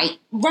right.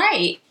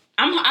 Right.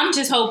 I'm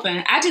just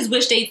hoping. I just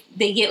wish they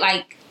get,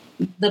 like,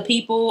 the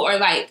people or,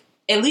 like,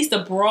 at least the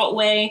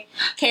Broadway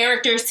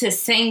characters to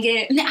sing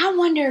it. Now, I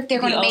wonder if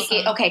they're going to make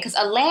it, okay, because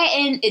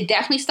Aladdin, it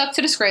definitely stuck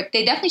to the script.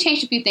 They definitely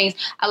changed a few things.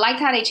 I liked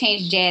how they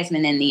changed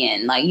Jasmine in the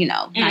end. Like, you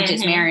know, not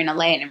just marrying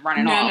Aladdin and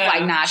running off.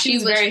 Like, nah, she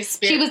was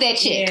that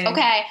chick,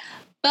 okay?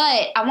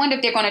 But I wonder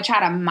if they're going to try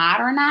to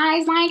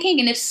modernize Lion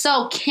King, and if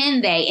so, can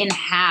they, and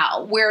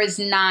how? Where it's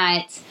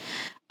not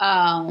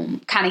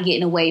kind of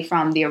getting away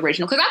from the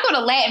original. Because I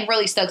thought Aladdin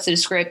really stuck to the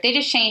script. They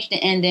just changed the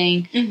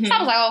ending. So I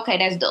was like, oh, okay,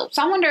 that's dope.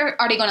 So I wonder,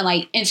 are they going to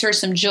like insert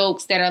some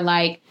jokes that are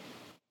like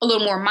a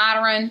little more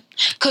modern?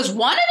 Because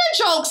one of the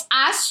jokes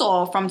I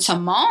saw from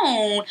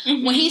Timon,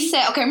 when he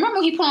said, okay, remember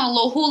when he put on a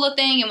little hula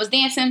thing and was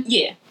dancing?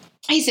 Yeah.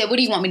 He said, what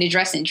do you want me to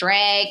dress in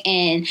drag?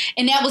 And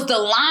that was the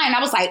line. I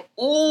was like,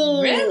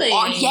 oh. Really?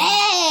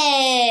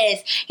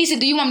 Yes. He said,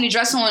 do you want me to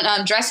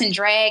dress in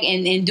drag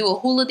and do a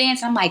hula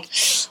dance? I'm like,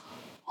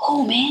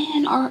 oh,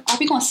 man, are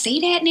we going to say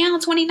that now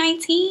in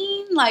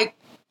 2019? Like,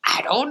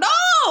 I don't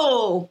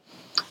know.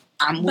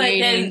 I'm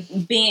waiting.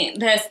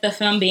 That's the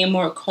film being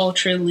more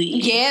culturally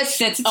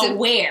sensitive.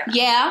 Aware.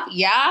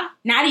 Yeah.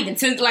 Not even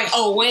like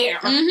aware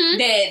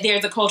that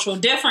there's a cultural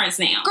difference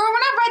now. Girl,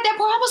 when I read that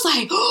part, I was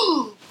like,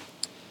 oh.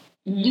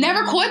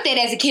 Never caught that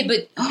as a kid,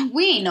 but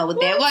we ain't know what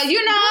that was,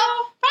 you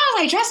know? But I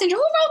was like, Justin, who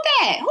wrote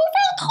that? Who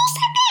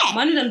said that?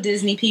 One of them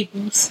Disney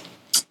peoples.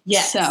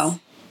 Yes. So.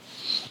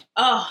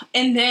 Oh,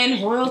 and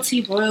then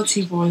royalty. Y'all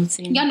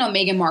know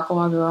Meghan Markle,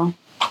 our girl.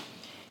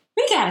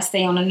 We gotta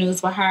stay on the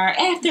news with her.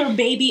 After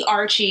baby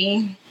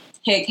Archie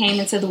had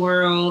came into the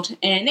world,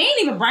 and they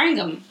didn't even bring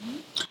him.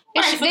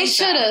 They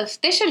should have.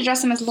 They should have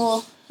dressed him as a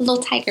little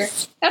tiger.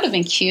 That would have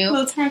been cute.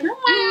 Little tiger.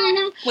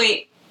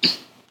 Wait.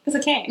 It's a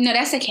cat. No,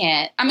 that's a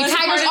cat. I mean,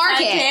 tigers are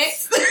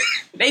cats.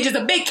 They just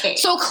a big cat.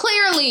 So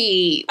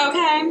clearly,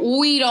 okay,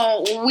 we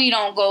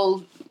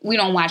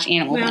don't watch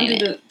Animal Planet. We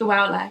don't do the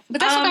wildlife.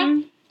 But that's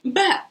okay.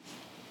 But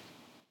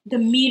the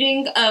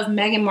meeting of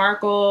Meghan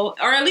Markle,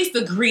 or at least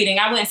the greeting.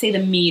 I wouldn't say the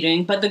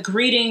meeting, but the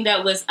greeting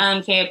that was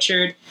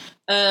captured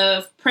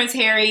of Prince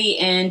Harry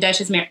and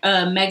Duchess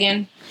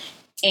Meghan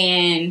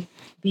and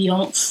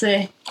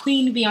Beyonce,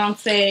 Queen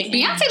Beyonce.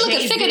 Beyonce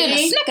looking thicker than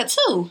a snicker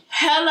too.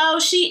 Hello,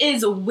 she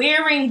is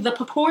wearing the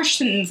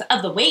proportions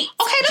of the weight.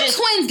 Okay, those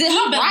twins did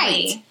her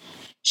right.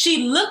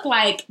 She looked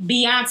like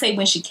Beyonce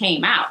when she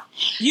came out.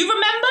 You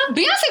remember?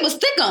 Beyonce was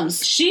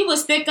thickums. She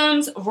was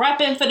thickums,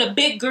 repping for the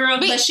big girl,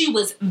 but she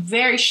was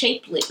very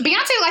shapely.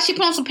 Beyonce, like she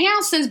put on some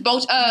pounds since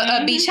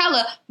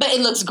Beachella, but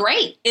it looks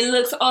great. It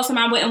looks awesome.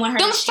 I wouldn't want her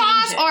Those to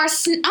change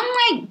thighs are,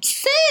 I'm like,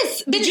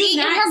 sis, been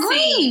eating her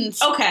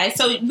greens. Okay,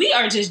 so we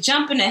are just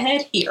jumping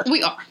ahead here.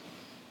 We are.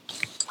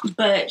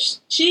 But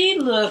she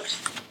looked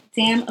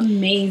damn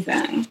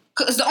amazing.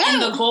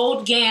 The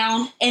gold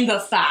gown and the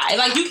thigh.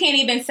 Like, you can't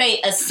even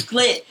say a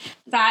split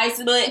thigh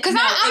split. Because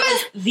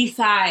the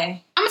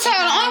thigh. I'm going to tell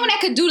you, the only one that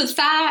could do the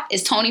thigh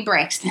is Toni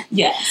Braxton.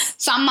 Yes.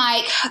 So I'm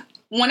like,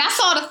 when I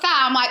saw the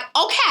thigh, I'm like,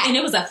 okay. And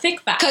it was a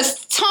thick thigh.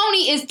 Because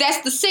Toni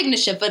that's the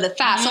signature for the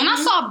thigh. Mm-hmm. So when I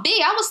saw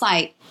B, I was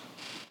like,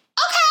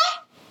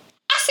 okay,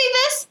 I see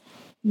this.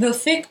 The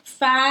thick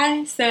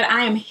thigh said,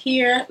 I am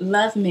here,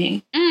 love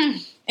me.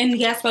 And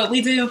guess what?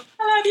 We do.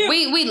 I love you.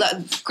 We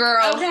love,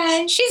 girl.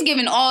 Okay. She's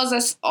giving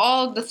us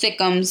all the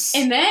thickums.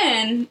 And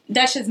then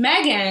Duchess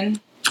Meghan,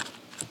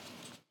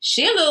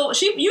 she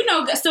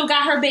still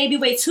got her baby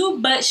weight too,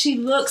 but she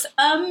looks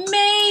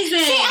amazing.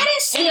 See, I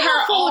didn't see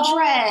her full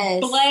dress.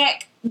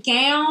 Black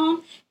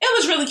gown. It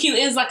was really cute.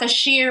 It was like a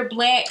sheer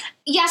black.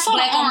 Yeah, I saw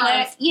black on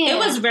black. Yeah. It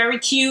was very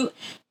cute.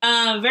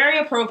 Very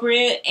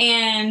appropriate,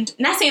 and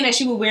not saying that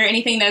she would wear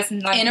anything that's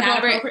like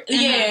inappropriate.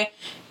 Mm-hmm. Yeah.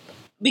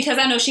 Because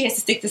I know she has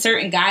to stick to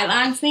certain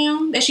guidelines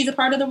now that she's a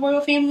part of the royal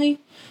family.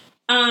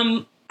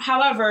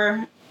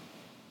 However,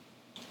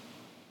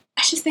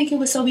 I just think it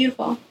was so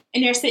beautiful.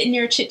 And they're sitting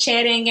there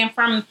chit-chatting, and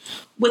from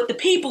what the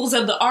peoples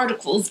of the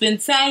articles been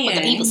saying.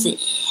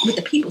 What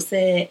the people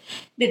said.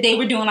 That they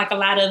were doing like a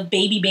lot of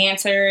baby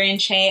banter and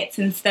chats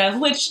and stuff,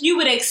 which you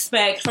would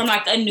expect from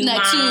like a new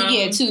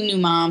mom. Two new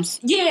moms.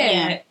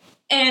 Yeah.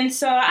 And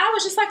so I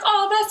was just like,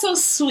 oh, that's so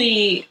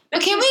sweet.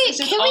 That's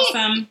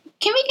awesome.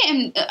 Can we get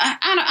in?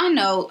 I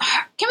know.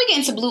 Can we get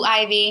into Blue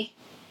Ivy?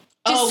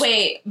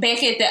 Wait,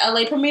 back at the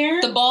LA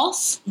premiere, the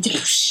boss.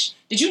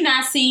 Did you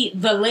not see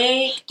the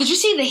leg? Did you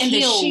see the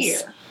heels? The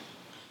sheer?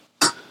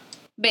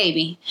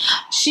 Baby,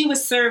 she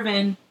was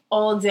serving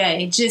all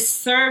day,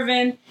 just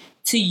serving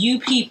to you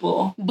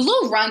people.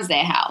 Blue runs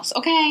that house,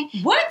 okay?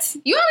 What?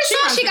 You already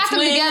saw she got them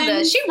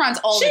together. She runs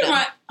all of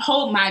them.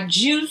 Hold my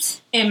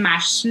juice and my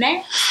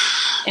snack,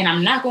 and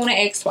I'm not going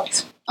to ask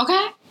twice.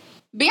 Okay?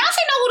 Beyonce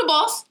know who the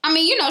boss. I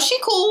mean, she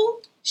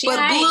cool.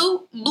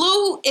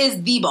 Blue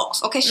is the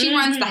boss. Okay, she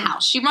runs the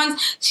house.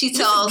 She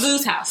tells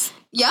Blue's house.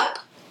 Yep.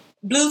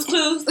 Blue's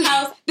Clues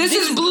house. This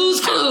is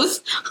Blue's Clues.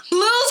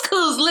 Blue's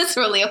Clues,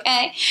 literally,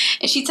 okay?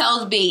 And she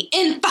tells B,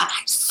 in 5,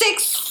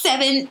 6,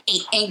 7,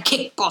 8, and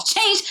kickball.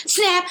 Change,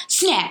 snap,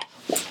 snap.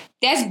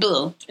 That's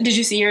Blue. Did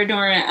you see her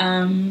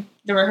during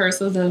the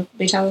rehearsals of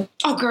Beachella?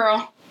 Oh,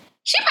 girl.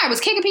 She probably was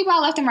kicking people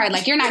out left and right.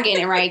 Like, you're not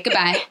getting it right.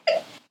 Goodbye.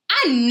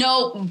 I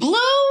know. Blue.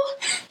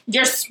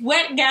 Your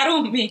sweat got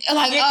on me.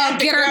 Like,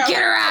 get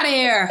her out of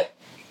here.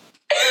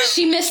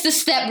 She missed a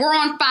step. We're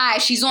on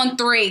 5. She's on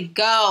 3.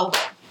 Go.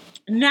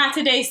 Not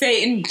today,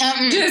 Satan.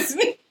 Just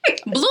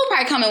Blue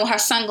probably coming with her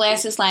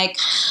sunglasses like,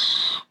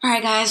 all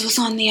right, guys, what's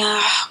on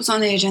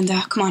the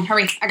agenda? Come on,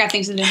 hurry. I got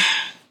things to do.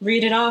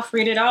 Read it off,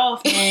 man.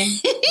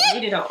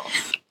 Read it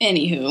off.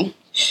 Anywho,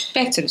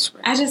 back to the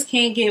script. I just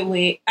can't get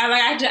wet.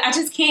 I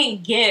just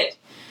can't get.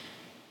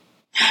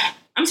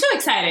 I'm too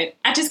excited.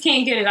 I just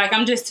can't get it. Like,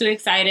 I'm just too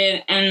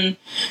excited. And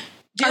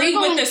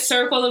dealing with the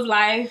circle of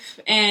life,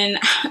 and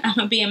I'm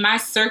going to be in my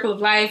circle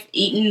of life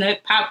eating the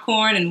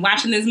popcorn and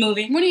watching this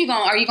movie. When are you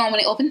going? Are you going when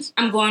it opens?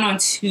 I'm going on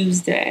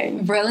Tuesday.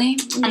 Really?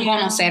 Yeah. I'm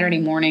going on Saturday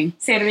morning.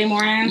 Saturday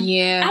morning?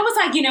 Yeah. I was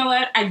like, you know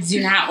what? I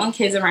do not want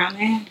kids around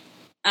me.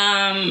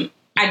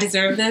 I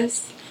deserve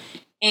this.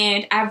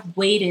 And I've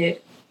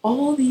waited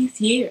all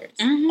these years.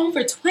 Mm-hmm.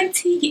 Over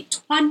 20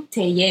 years. Let me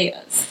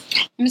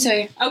tell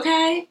you.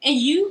 Okay? And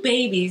you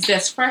babies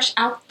that's fresh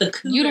out the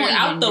cooler,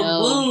 out the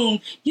womb,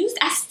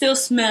 I still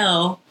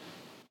smell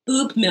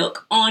boob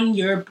milk on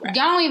your breath.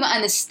 Y'all don't even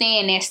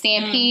understand that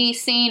stampede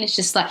scene. It's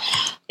just like...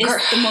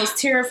 It's the most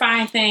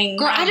terrifying thing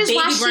my baby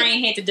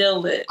brain had to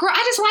deal with. Girl,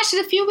 I just watched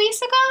it a few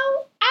weeks ago.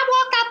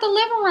 I walked out the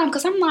living room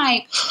because I'm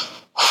like...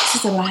 This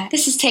is a lot.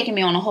 This is taking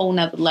me on a whole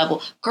nother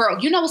level. Girl,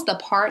 you know what's the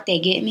part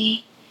that get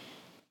me?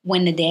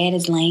 When the dad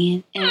is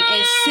laying and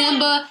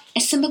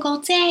Simba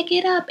go, Dad,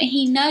 get up, and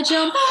he nudge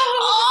him.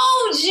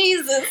 Oh,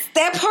 Jesus.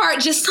 That part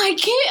just like,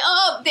 get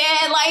up,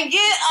 Dad, like,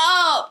 get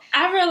up.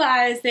 I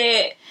realized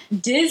that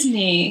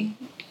Disney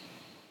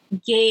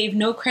gave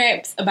no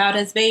craps about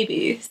us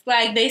babies.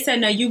 Like, they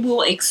said, no, you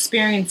will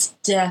experience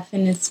death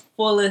in its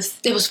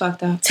fullest. It was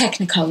fucked up.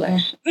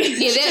 Technicolor.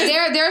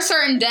 Yeah, there are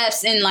certain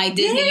deaths in, like,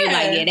 Disney. Yeah. You're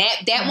like, yeah,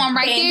 that one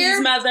right Bambi's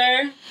there.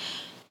 Mother.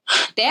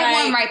 That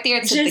one right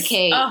there took the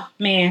cake. Oh,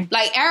 man.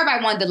 Like,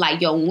 everybody wanted to,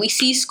 like, yo, when we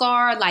see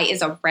Scar, like,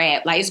 it's a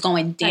wrap. Like, it's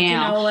going down. Like, you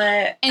know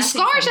what? And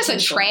Scar is just a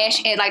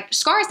trash, and, like,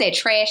 Scar's that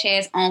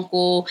trash-ass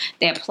uncle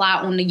that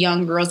plot on the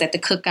young girls at the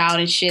cookout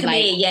and shit. Come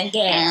like, here, young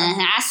gal.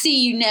 I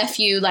see you,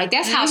 nephew. Like,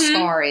 that's how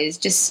Scar is.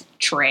 Just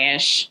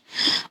trash.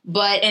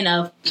 But In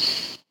a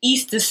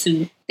Easter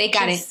suit.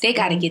 they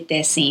gotta get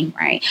that scene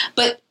right.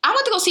 But I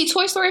went to go see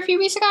Toy Story a few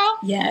weeks ago.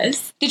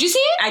 Yes. Did you see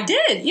it? I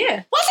did,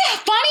 yeah. Was it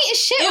funny as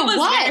shit It or was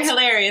what? very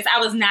hilarious. I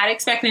was not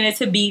expecting it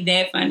to be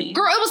that funny.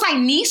 Girl, it was like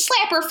knee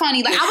slapper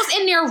funny. Like, I was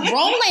in there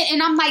rolling,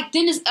 and I'm like,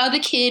 then this other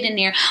kid in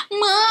there, Mom.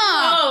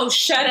 Oh,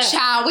 shut up.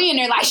 Child, we in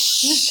there like,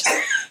 shh.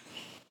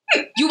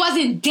 You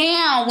wasn't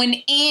down when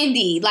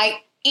Andy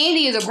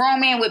is a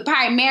grown man with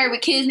probably married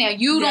with kids now.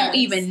 You don't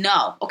even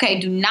know. Okay,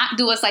 do not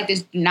do us like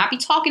this. Do not be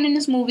talking in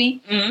this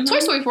movie. Mm-hmm. Toy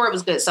Story 4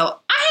 was good. So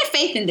I had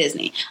faith in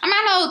Disney. I mean,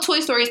 I know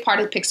Toy Story is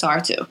part of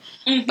Pixar too.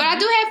 Mm-hmm. But I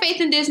do have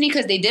faith in Disney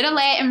because they did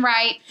Aladdin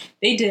right.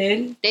 They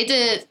did. They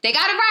got it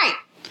right.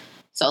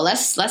 So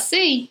let's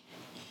see.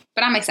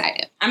 But I'm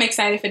excited. I'm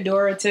excited for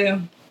Dora too.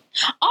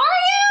 Are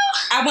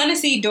you? I want to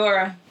see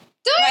Dora.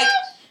 Do you?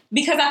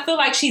 Because I feel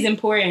like she's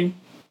important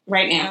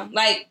right now.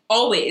 Like,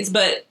 always.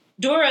 But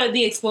Dora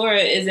the Explorer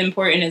is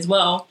important as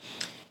well.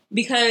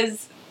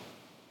 Because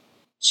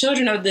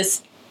children of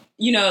this,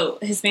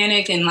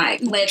 Hispanic and,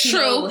 like,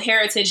 Latino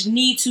heritage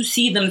need to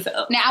see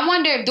themselves. Now, I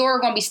wonder if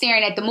Dora going to be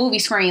staring at the movie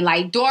screen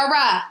like,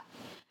 Dora,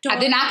 I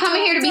did not come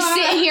in here to be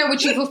sitting here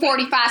with you for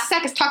 45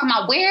 seconds talking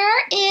about where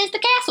is the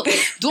castle.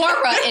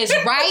 Dora is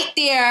right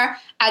there.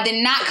 I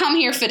did not come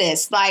here for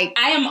this. Like,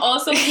 I am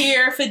also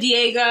here for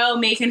Diego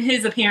making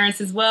his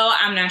appearance as well.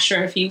 I'm not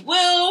sure if he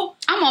will.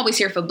 I'm always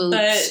here for Boots.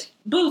 But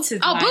Boots is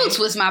Boots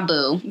was my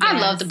boo. Yes. I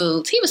love the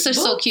Boots. He was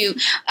so cute.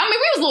 I mean,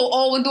 we was a little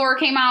old when Dora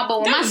came out,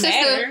 but when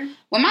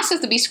my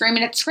sister be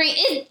screaming at the screen,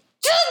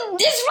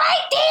 it's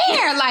right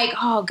there. Like,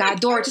 oh God,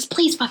 Dora, just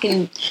please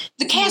fucking,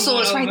 the castle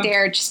is right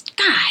there. Just,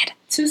 God.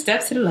 2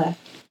 steps to the left.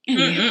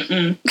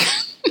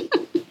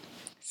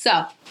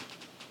 So,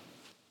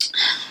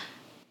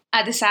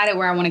 I decided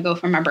where I want to go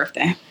for my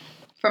birthday.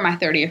 For my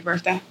 30th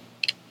birthday.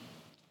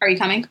 Are you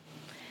coming?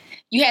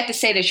 You have to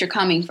say that you're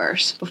coming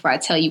first before I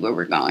tell you where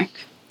we're going.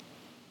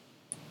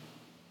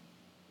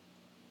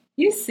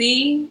 You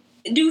see?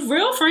 Do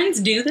real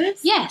friends do this?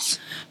 Yes.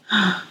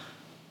 I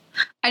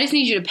just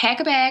need you to pack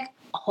a bag,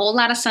 a whole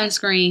lot of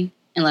sunscreen,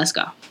 and let's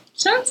go.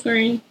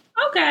 Sunscreen?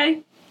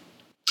 Okay.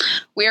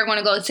 We are going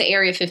to go to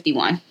Area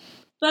 51.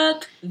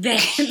 Fuck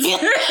that. We're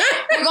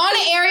going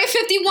to Area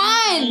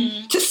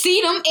 51 to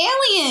see them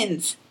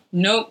aliens.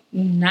 Nope,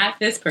 not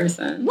this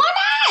person. Why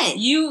not?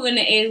 You and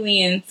the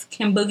aliens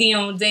can boogie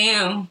on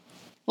down.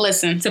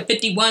 Listen. To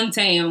 51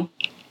 Town.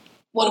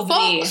 Well,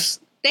 folks,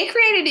 they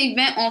created an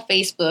event on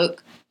Facebook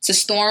to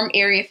storm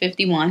Area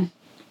 51.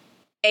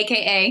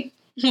 AKA,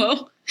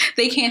 well,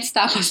 they can't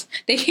stop us.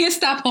 They can't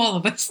stop all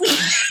of us.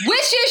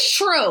 Which is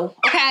true,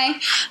 okay?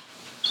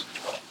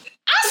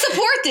 I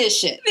support this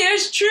shit.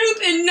 There's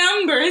truth in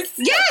numbers.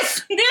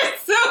 Yes.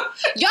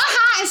 Y'all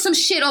hiding some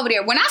shit over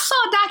there. When I saw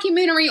a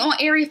documentary on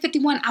Area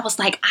 51, I was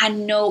like, I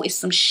know it's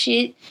some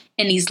shit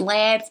in these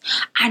labs.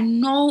 I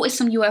know it's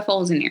some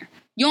UFOs in there.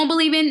 You don't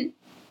believe in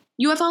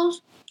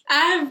UFOs?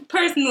 I've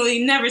personally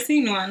never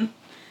seen one.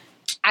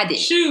 I did.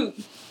 Shoot.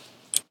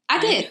 I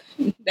did.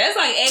 That's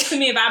like asking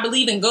me if I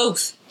believe in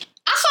ghosts.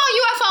 I saw a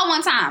UFO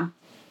one time.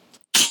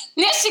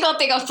 Now she gonna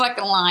think I'm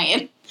fucking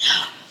lying.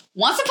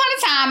 Once upon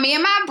a time, me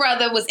and my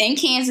brother was in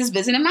Kansas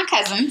visiting my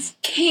cousins.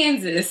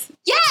 Kansas?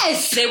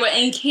 Yes! They were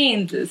in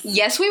Kansas.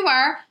 Yes, we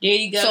were. There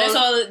you go. So that's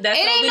all. It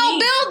ain't no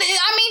building.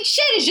 I mean,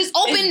 shit, it's just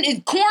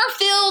open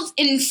cornfields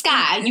in the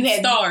sky. You have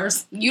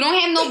stars. You don't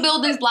have no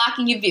buildings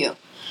blocking your view.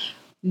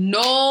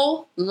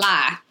 No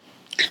lie.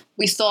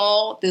 We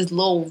saw this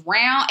little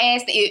round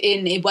ass thing,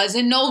 and it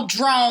wasn't no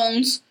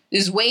drones.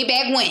 This is way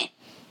back when.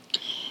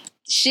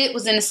 Shit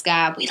was in the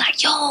sky. We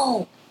like,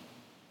 yo.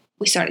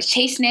 We started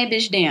chasing that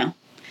bitch down.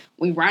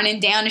 We running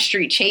down the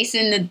street,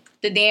 chasing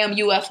the damn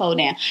UFO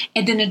down.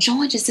 And then the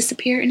joint just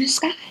disappeared in the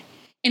sky.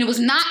 And it was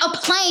not a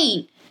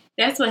plane.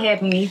 That's what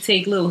happened when you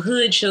take little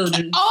hood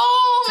children.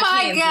 Oh,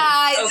 my Kansas.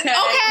 God.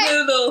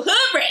 Okay. Little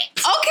hood rats.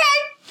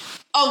 Okay.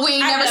 Oh, we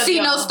ain't never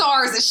seen no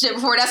stars and shit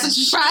before. That's what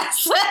you're trying to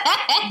say.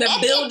 The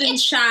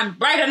buildings shine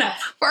bright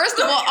enough. First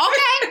of all,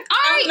 okay.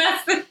 All right.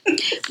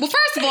 Well,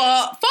 first of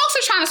all, folks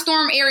are trying to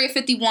storm Area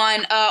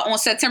 51 on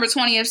September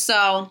 20th.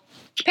 So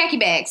pack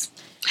your bags.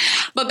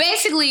 But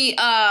basically,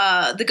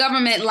 the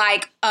government,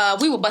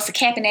 we will bust a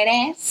cap in that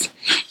ass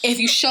if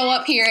you show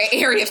up here at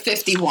Area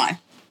 51.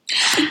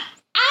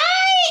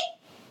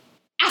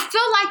 I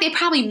feel like they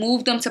probably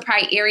moved them to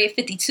probably Area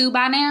 52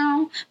 by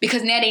now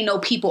because now they know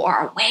people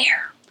are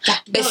aware.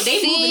 But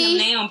they moving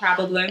them now,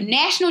 probably.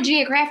 National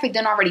Geographic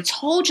done already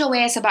told your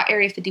ass about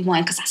Area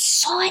 51 because I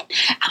saw it.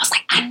 I was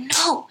like, I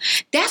know.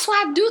 That's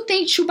why I do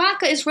think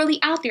Chewbacca is really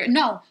out there.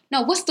 No.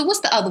 What's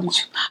the other one?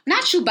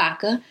 Not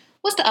Chewbacca.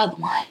 What's the other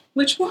one?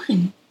 Which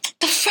one?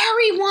 The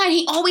furry one.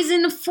 He always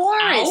in the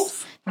forest.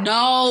 Alf?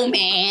 No,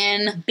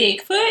 man.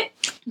 Bigfoot?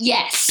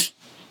 Yes.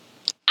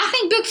 I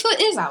think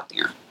Bigfoot is out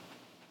there.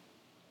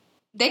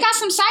 They got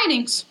some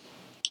sightings.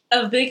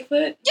 Of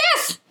Bigfoot?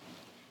 Yes.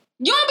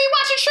 You don't be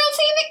watching True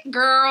TV?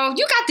 Girl,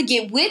 you got to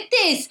get with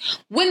this.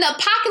 When the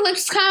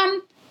apocalypse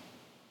come,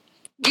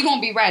 you're going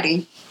to be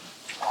ready.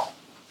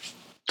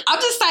 I'm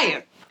just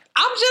saying.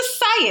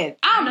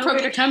 I know where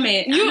to come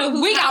in.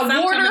 We got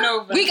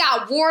water. We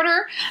got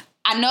water.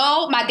 I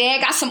know my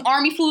dad got some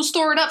army food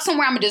stored up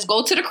somewhere. I'm going to just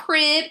go to the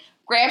crib,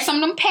 grab some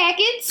of them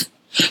packets,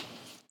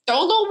 throw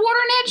a little water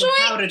in that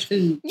joint. Powdered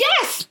food.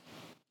 Yes.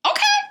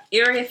 Okay.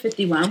 Area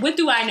 51. What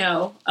do I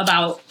know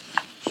about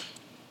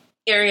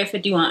Area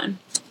 51?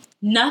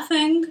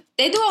 Nothing.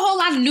 They do a whole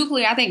lot of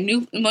nuclear. I think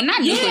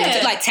not nuclear.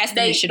 Just like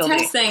testing and shit over there.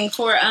 Testing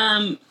for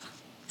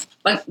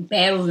like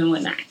battles and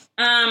whatnot.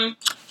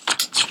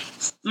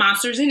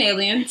 Monsters and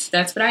Aliens.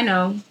 That's what I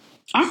know.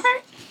 All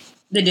right.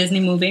 The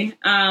Disney movie.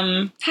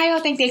 How y'all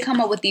think they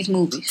come up with these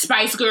movies?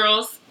 Spice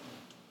Girls.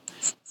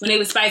 When they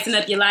was spicing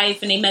up your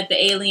life and they met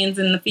the aliens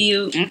in the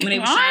field. When they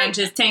was trying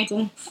to just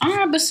tinkle. All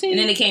right, but see. And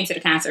then they came to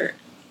the concert.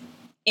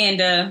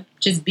 And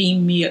just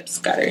beam me up,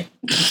 Scudder.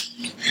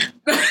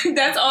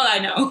 That's all I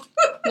know.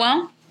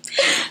 Well,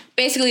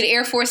 basically the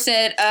Air Force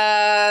said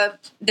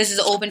this is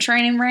an open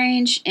training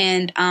range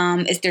and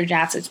it's their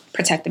job to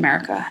protect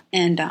America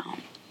and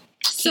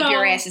keep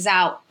your asses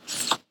out.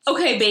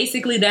 Okay,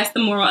 basically that's the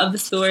moral of the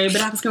story.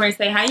 But I was going to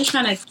say, how are you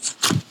trying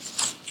to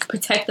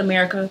protect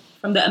America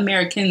from the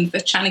Americans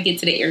that's trying to get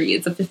to the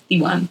areas of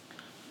 51?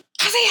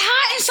 Because they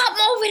hiding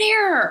something over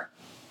there.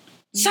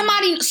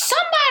 Somebody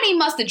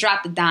must have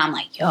dropped the dime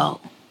like, yo,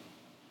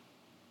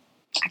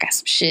 I got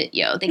some shit,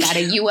 yo. They got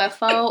a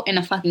UFO in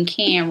a fucking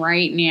can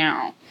right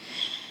now.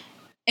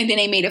 And then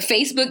they made a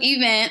Facebook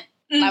event.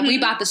 Like, we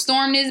about to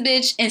storm this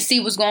bitch and see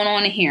what's going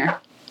on in here.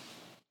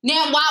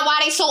 Now,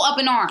 why they so up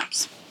in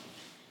arms?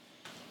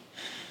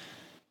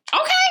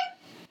 Okay.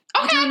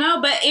 I don't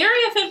know, but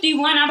Area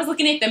 51, I was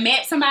looking at the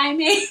map somebody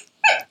made.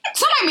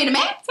 Somebody made a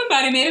map?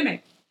 Somebody made a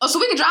map. Oh, so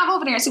we can drive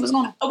over there and see what's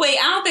going on. Oh, wait,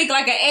 I don't think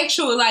like an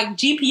actual like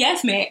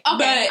GPS map. Okay,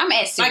 but I'm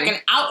asking. Like an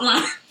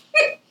outline.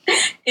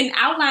 An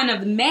outline of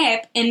the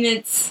map, and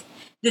it's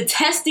the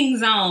testing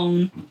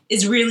zone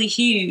is really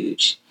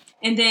huge.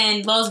 And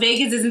then Las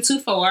Vegas isn't too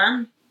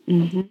far.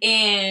 Mm-hmm.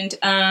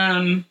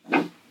 And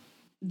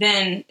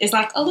then it's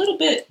like a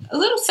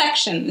little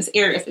section is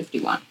Area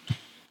 51.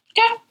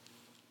 Okay.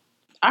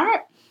 All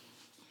right.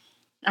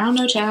 I don't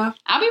know, child.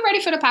 I'll be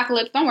ready for the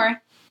apocalypse. Don't worry.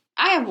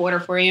 I have water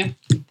for you.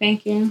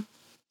 Thank you.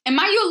 And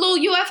my little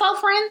UFO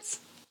friends,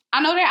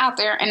 I know they're out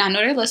there and I know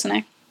they're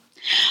listening.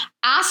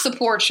 I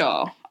support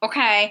y'all,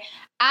 okay?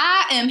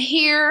 I am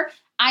here.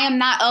 I am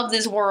not of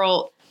this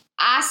world.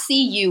 I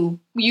see you.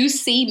 You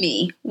see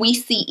me. We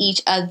see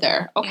each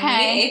other, okay?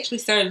 And they actually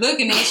started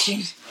looking at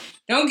you.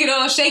 Don't get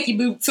all shaky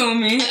boots on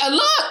me. Look.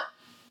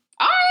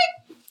 All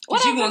right.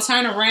 What you gonna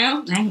turn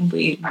around? I ain't gonna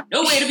be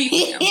nowhere to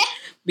be found.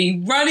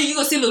 Be running. You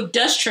gonna see a little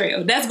dust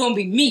trail. That's gonna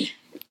be me,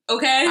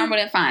 okay? All right,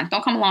 then fine.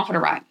 Don't come along for the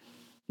ride.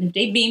 If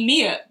they beam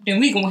me up, then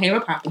we gonna have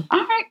a problem. All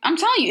right, I'm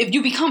telling you, if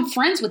you become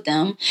friends with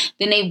them,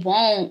 then they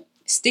won't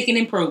sticking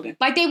and probing.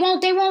 Like they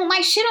won't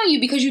like shit on you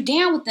because you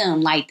down with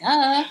them. Like,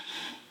 duh.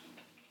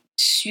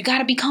 You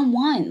gotta become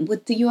one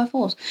with the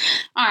UFOs.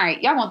 All right,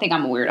 y'all won't think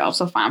I'm a weirdo,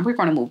 so fine. We're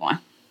gonna move on.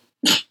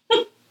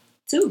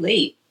 Too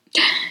late.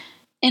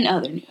 In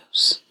other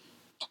news,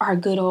 our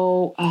good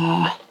old did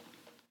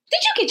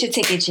you get your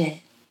ticket yet?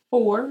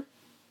 For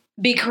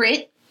Big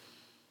Crit.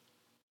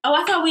 Oh,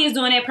 I thought we was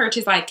doing that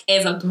purchase like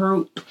as a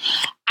group.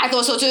 I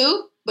thought so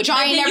too, but y'all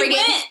ain't never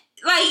get.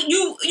 Like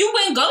you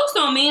went ghost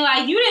on me.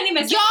 Like you didn't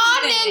even. Y'all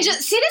didn't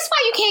just see. That's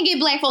why you can't get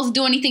black folks to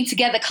do anything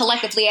together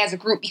collectively as a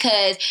group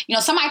because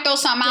somebody throw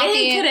something out there.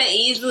 They could have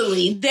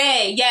easily.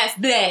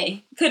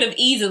 They could have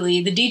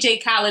easily the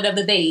DJ Khaled of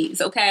the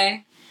days.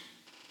 Okay,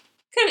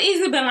 could have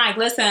easily been like,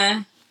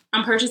 listen,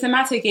 I'm purchasing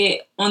my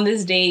ticket on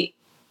this date,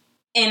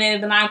 and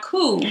it'd been like,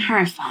 cool. All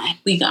right, fine,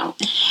 we go.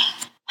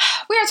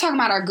 We are talking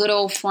about our good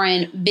old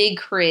friend Big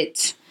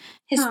Crit.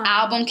 His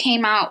album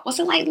came out. Was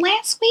it like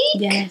last week?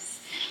 Yes.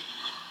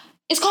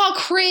 It's called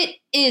Crit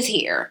Is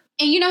Here.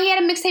 And he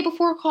had a mixtape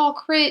before called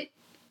Crit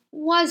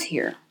Was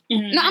Here.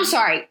 Mm-hmm. No, I'm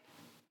sorry.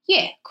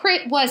 Yeah,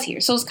 Crit Was Here.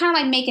 So it's kind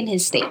of like making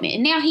his statement.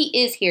 And now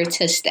he is here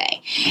to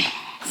stay.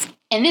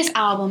 And this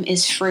album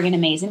is friggin'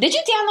 amazing. Did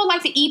you download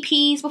like the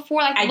EPs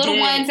before? Like the little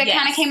ones that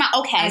kind of came out?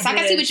 Okay, so I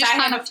guess he was just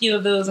trying a few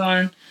of those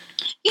on.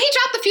 He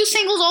dropped a few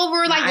singles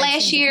over like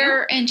last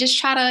year and just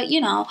try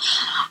to,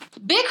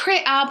 Big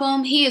Crit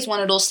album, he is one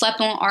of those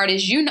slept on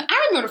artists.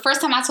 I remember the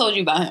first time I told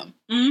you about him.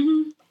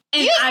 Mm-hmm.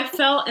 And I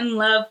fell in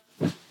love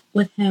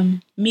with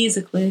him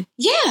musically.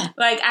 Yeah.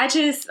 Like, I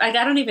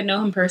don't even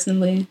know him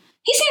personally.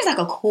 He seems like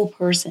a cool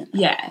person.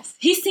 Yes.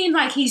 He seems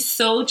like he's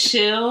so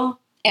chill.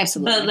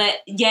 Absolutely.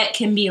 But yet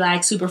can be,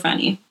 like, super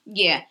funny.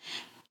 Yeah.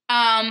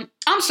 I'm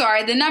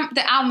sorry.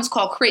 The album is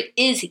called Crit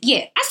Is...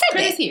 Yeah, I said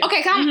Crit that. Is Here.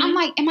 Okay, I'm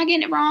like, am I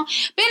getting it wrong?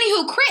 But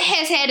anywho, Crit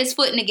has had his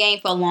foot in the game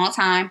for a long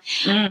time.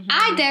 Mm-hmm.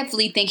 I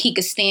definitely think he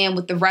could stand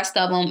with the rest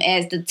of them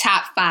as the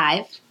top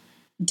 5.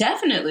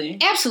 Definitely.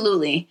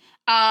 Absolutely.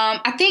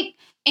 I think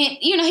And,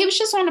 he was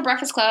just on the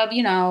Breakfast Club,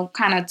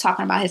 kind of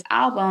talking about his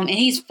album. And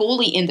he's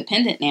fully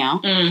independent now,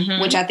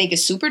 which I think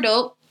is super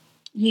dope.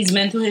 He's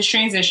been through his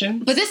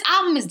transition. But this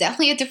album is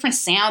definitely a different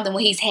sound than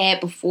what he's had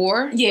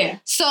before. Yeah.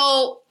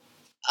 So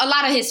a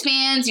lot of his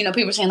fans,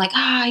 people are saying like,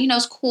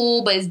 it's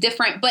cool, but it's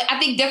different. But I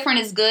think different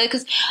is good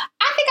because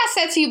I think I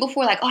said to you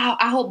before, like,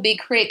 I hope Big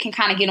Crit can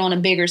kind of get on a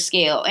bigger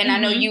scale. And I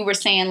know you were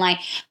saying like,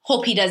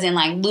 hope he doesn't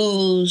like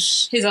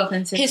lose his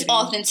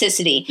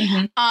authenticity.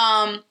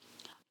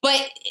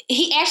 But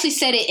he actually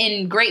said it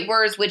in great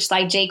words, which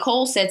like J.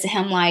 Cole said to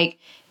him, like,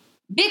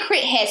 Big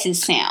Crit has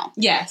his sound.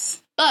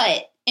 Yes.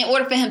 But in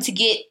order for him to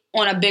get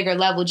on a bigger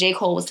level, J.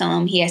 Cole was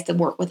telling him he has to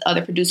work with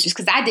other producers.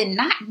 Because I did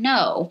not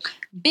know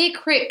Big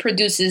Crit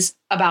produces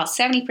about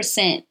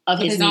 70% of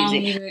his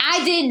music.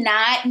 I did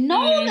not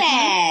know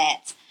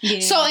that. Yeah.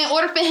 So in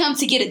order for him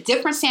to get a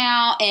different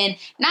sound and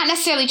not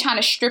necessarily trying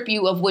to strip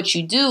you of what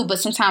you do, but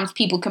sometimes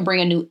people can bring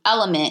a new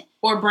element.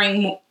 Or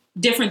bring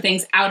different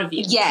things out of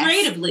you. Yes.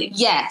 Creatively.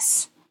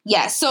 Yes.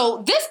 Yes.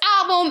 So this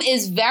album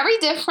is very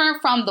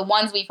different from the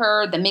ones we've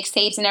heard, the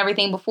mixtapes and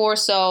everything before.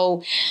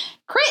 So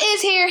Crit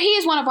is here. He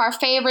is one of our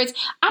favorites.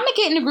 I'm going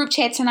to get in the group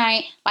chat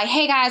tonight. Like,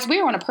 hey, guys,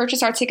 we're going to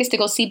purchase our tickets to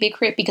go see Big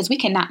Crit because we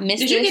cannot miss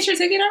this. Did you get your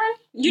ticket already?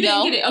 You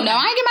didn't get it? Okay. No,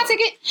 I didn't get my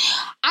ticket.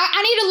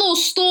 I need a little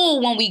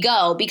stool when we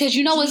go because,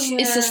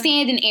 it's a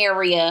standing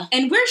area.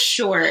 And we're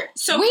short.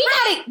 So we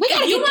gotta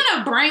if you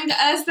want to bring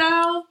us,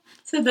 though,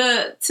 to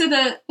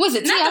the was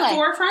it not TLA? The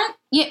forefront,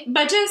 yeah,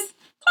 but just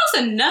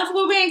close enough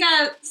where we ain't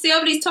got to see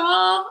over these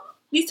tall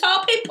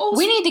people.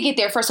 We need to get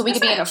there first so we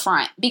can be in the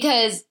front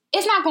because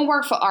it's not going to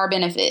work for our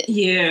benefit.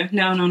 Yeah,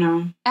 no.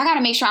 I got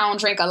to make sure I don't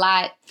drink a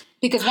lot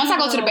because once I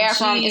go to the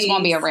bathroom, it's going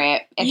to be a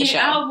wrap at the show.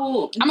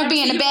 I'm going to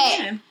be in the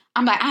back.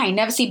 I'm like, I ain't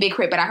never see Big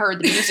Crit, but I heard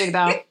the music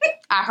though.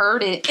 I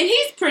heard it. And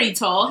he's pretty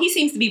tall. He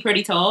seems to be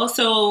pretty tall.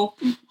 So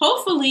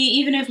hopefully,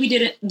 even if we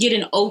didn't get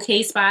an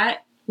okay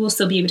spot, we'll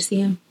still be able to see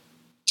him.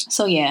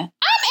 So yeah,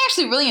 I'm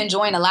actually really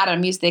enjoying a lot of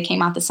the music that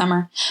came out this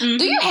summer. Mm-hmm.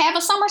 Do you have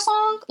a summer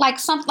song? Like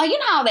something, like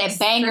how that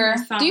banger?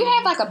 Do you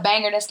have like a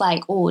banger that's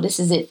like, oh, this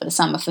is it for the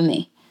summer for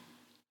me?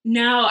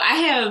 No, I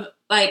have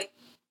like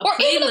a or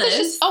playlist, even if it's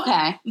just,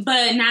 okay,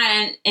 but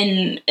not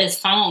in a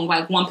song,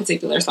 like one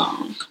particular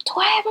song. Do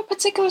I have a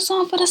particular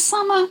song for the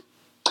summer?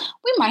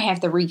 We might have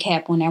to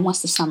recap on that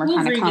once the summer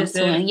kind of comes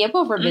to it. Yeah,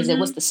 we'll revisit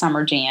what's the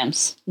summer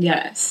jams.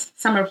 Yes.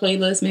 Summer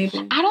playlist,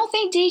 maybe. I don't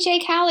think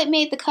DJ Khaled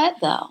made the cut,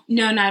 though.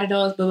 No, not at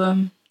all, but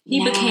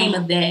he became a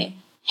they.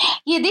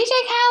 Yeah, DJ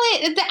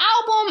Khaled, the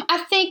album,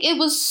 I think it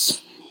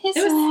was...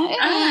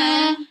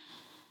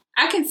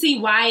 I can see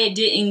why it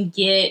didn't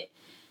get...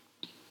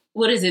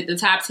 What is it, the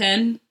top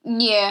 10?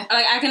 Yeah.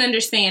 Like, I can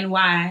understand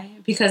why,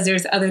 because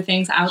there's other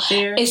things out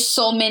there. It's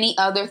so many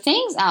other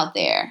things out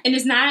there. And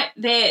it's not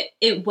that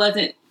it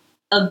wasn't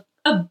a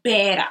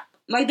bad album.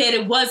 Like, that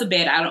it was a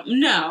bad album.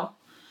 No.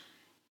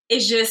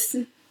 It's just,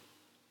 it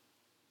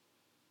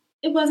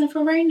wasn't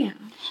for right now.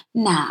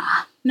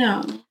 Nah.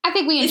 No. I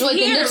think we enjoyed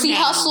the Nipsey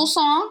Hussle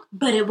song.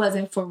 But it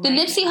wasn't for right now. The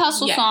Nipsey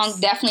Hussle song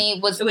definitely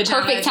was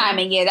perfect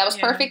timing. Yeah, that was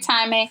perfect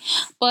timing.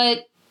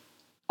 But...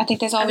 I think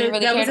that's all we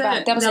really cared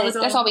about.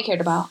 That's all we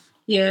cared about.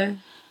 Yeah.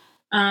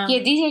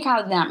 DJ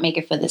Khaled did not make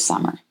it for this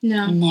summer.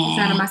 No. It's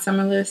not on my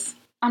summer list.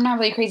 I'm not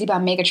really crazy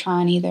about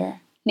Megatron either.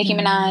 Nicki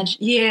Minaj.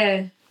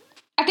 Yeah.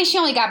 I think she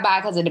only got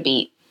by because of the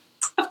beat.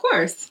 Of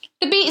course.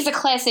 The beat is a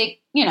classic,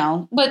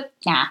 but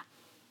nah.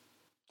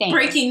 Thanks.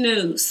 Breaking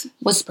news.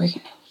 What's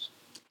breaking news?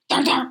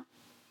 Dun, dun.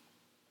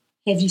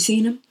 Have you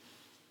seen him?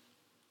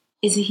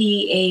 Is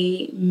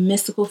he a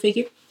mystical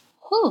figure?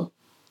 Who?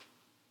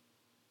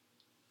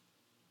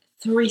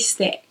 3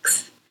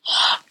 Stacks.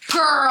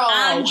 Girl.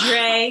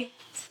 Andre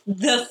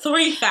the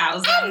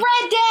 3000. I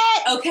read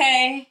that.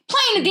 Okay.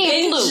 Playing the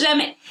damn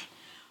flute.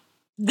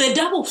 The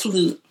double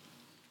flute.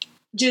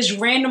 Just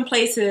random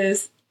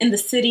places in the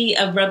city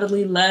of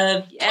brotherly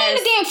love. Yes. Playing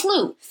the damn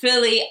flute.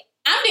 Philly.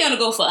 I'm down to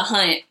go for a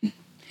hunt.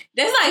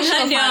 That's like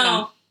hunting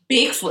down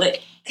Bigfoot.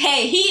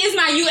 Hey, he is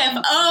my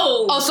UFO.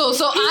 Oh,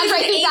 so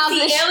Andre 3000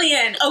 is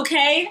alien.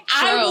 Okay.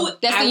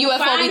 That's the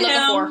UFO we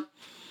looking for.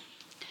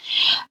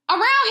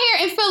 Around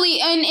here in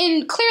Philly,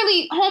 and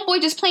clearly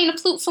homeboy just playing the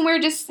flute somewhere,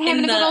 just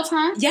having a good old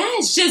time.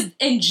 Yes, just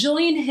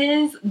enjoying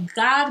his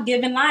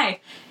God-given life.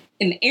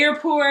 In the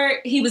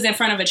airport, he was in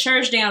front of a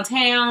church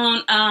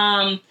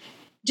downtown,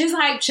 just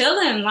like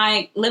chilling,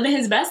 like living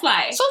his best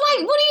life. So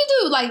like, what do you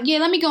do? Like, yeah,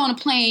 let me go on a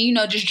plane,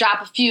 just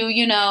drop a few,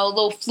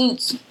 little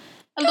flutes,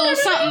 a little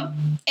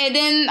something, and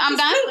then I'm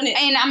done,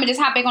 and I'm gonna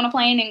just hop back on a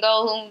plane and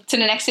go to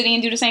the next city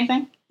and do the same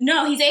thing?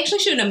 No, he's actually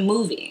shooting a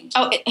movie.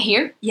 Oh,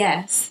 here?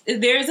 Yes.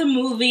 There's a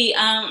movie.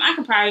 I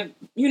could probably,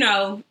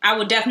 I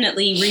would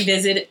definitely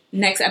revisit it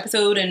next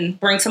episode and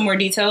bring some more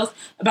details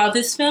about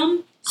this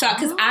film. So,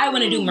 because I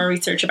want to do more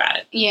research about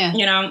it. Yeah.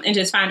 And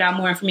just find out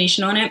more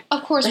information on it.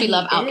 Of course, we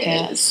love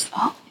Outkast.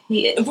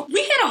 We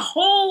had a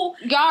whole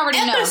Y'all already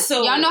episode.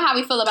 know. Y'all know how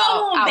we feel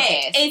about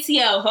Outkast.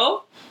 ATL,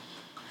 ho.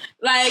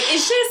 Like,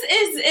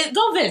 it's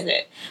go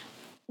visit.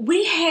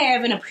 We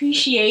have an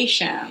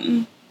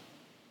appreciation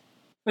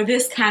for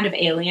this kind of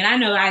alien. I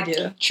know I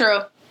do.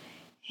 True.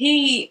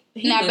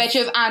 Now, I bet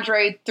you if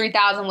Andre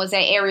 3000 was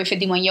at Area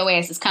 51, your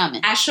ass is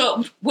coming. I show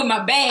up with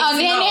my bag. Oh,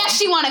 now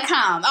she want to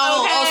come.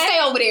 Oh, stay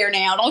over there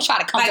now. Don't try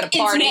to come to the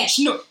party.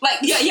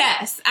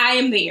 Yes, I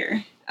am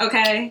there.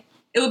 Okay?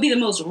 It would be the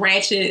most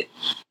ratchet.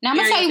 Now, I'm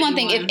going to tell you one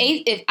thing.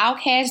 If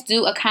Outkast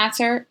do a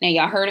concert, now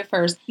y'all heard it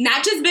first.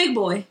 Not just Big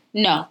Boy.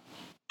 No.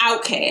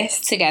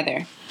 Outkast.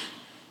 Together.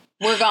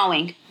 We're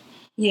going.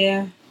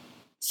 Yeah.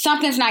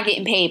 Something's not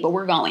getting paid, but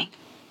we're going.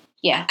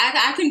 Yeah.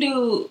 I can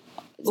do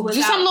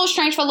something a little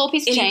strange for a little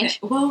piece of change.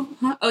 Well,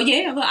 oh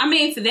yeah. Well, I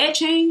mean, for that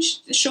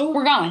change, sure.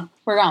 We're going.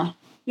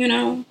 You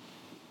know.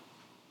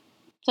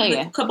 So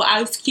yeah. A couple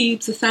ice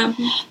cubes or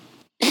something.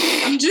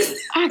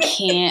 I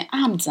can't.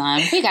 I'm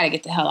done. We gotta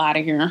get the hell out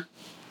of here.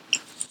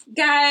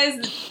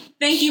 Guys,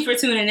 thank you for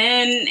tuning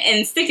in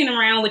and sticking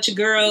around with your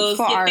girls,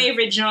 your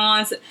favorite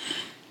Johns.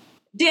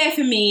 Dad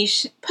for me,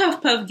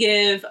 Puff Puff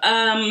Give.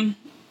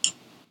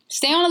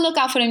 Stay on the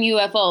lookout for them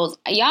UFOs.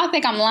 Y'all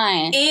think I'm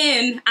lying.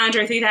 And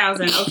Andre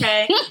 3000,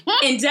 okay?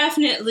 And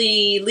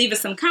definitely leave us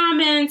some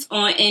comments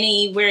on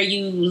anywhere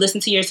you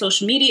listen to your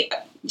social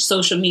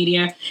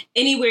media,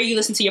 anywhere you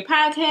listen to your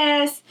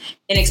podcast,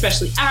 and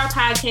especially our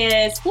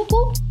podcast. Whoop,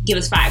 whoop. Give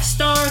us 5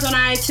 stars on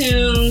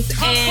iTunes,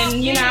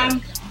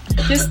 and,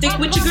 just stick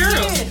with your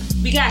girls.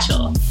 We got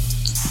y'all.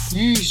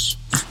 Yeesh.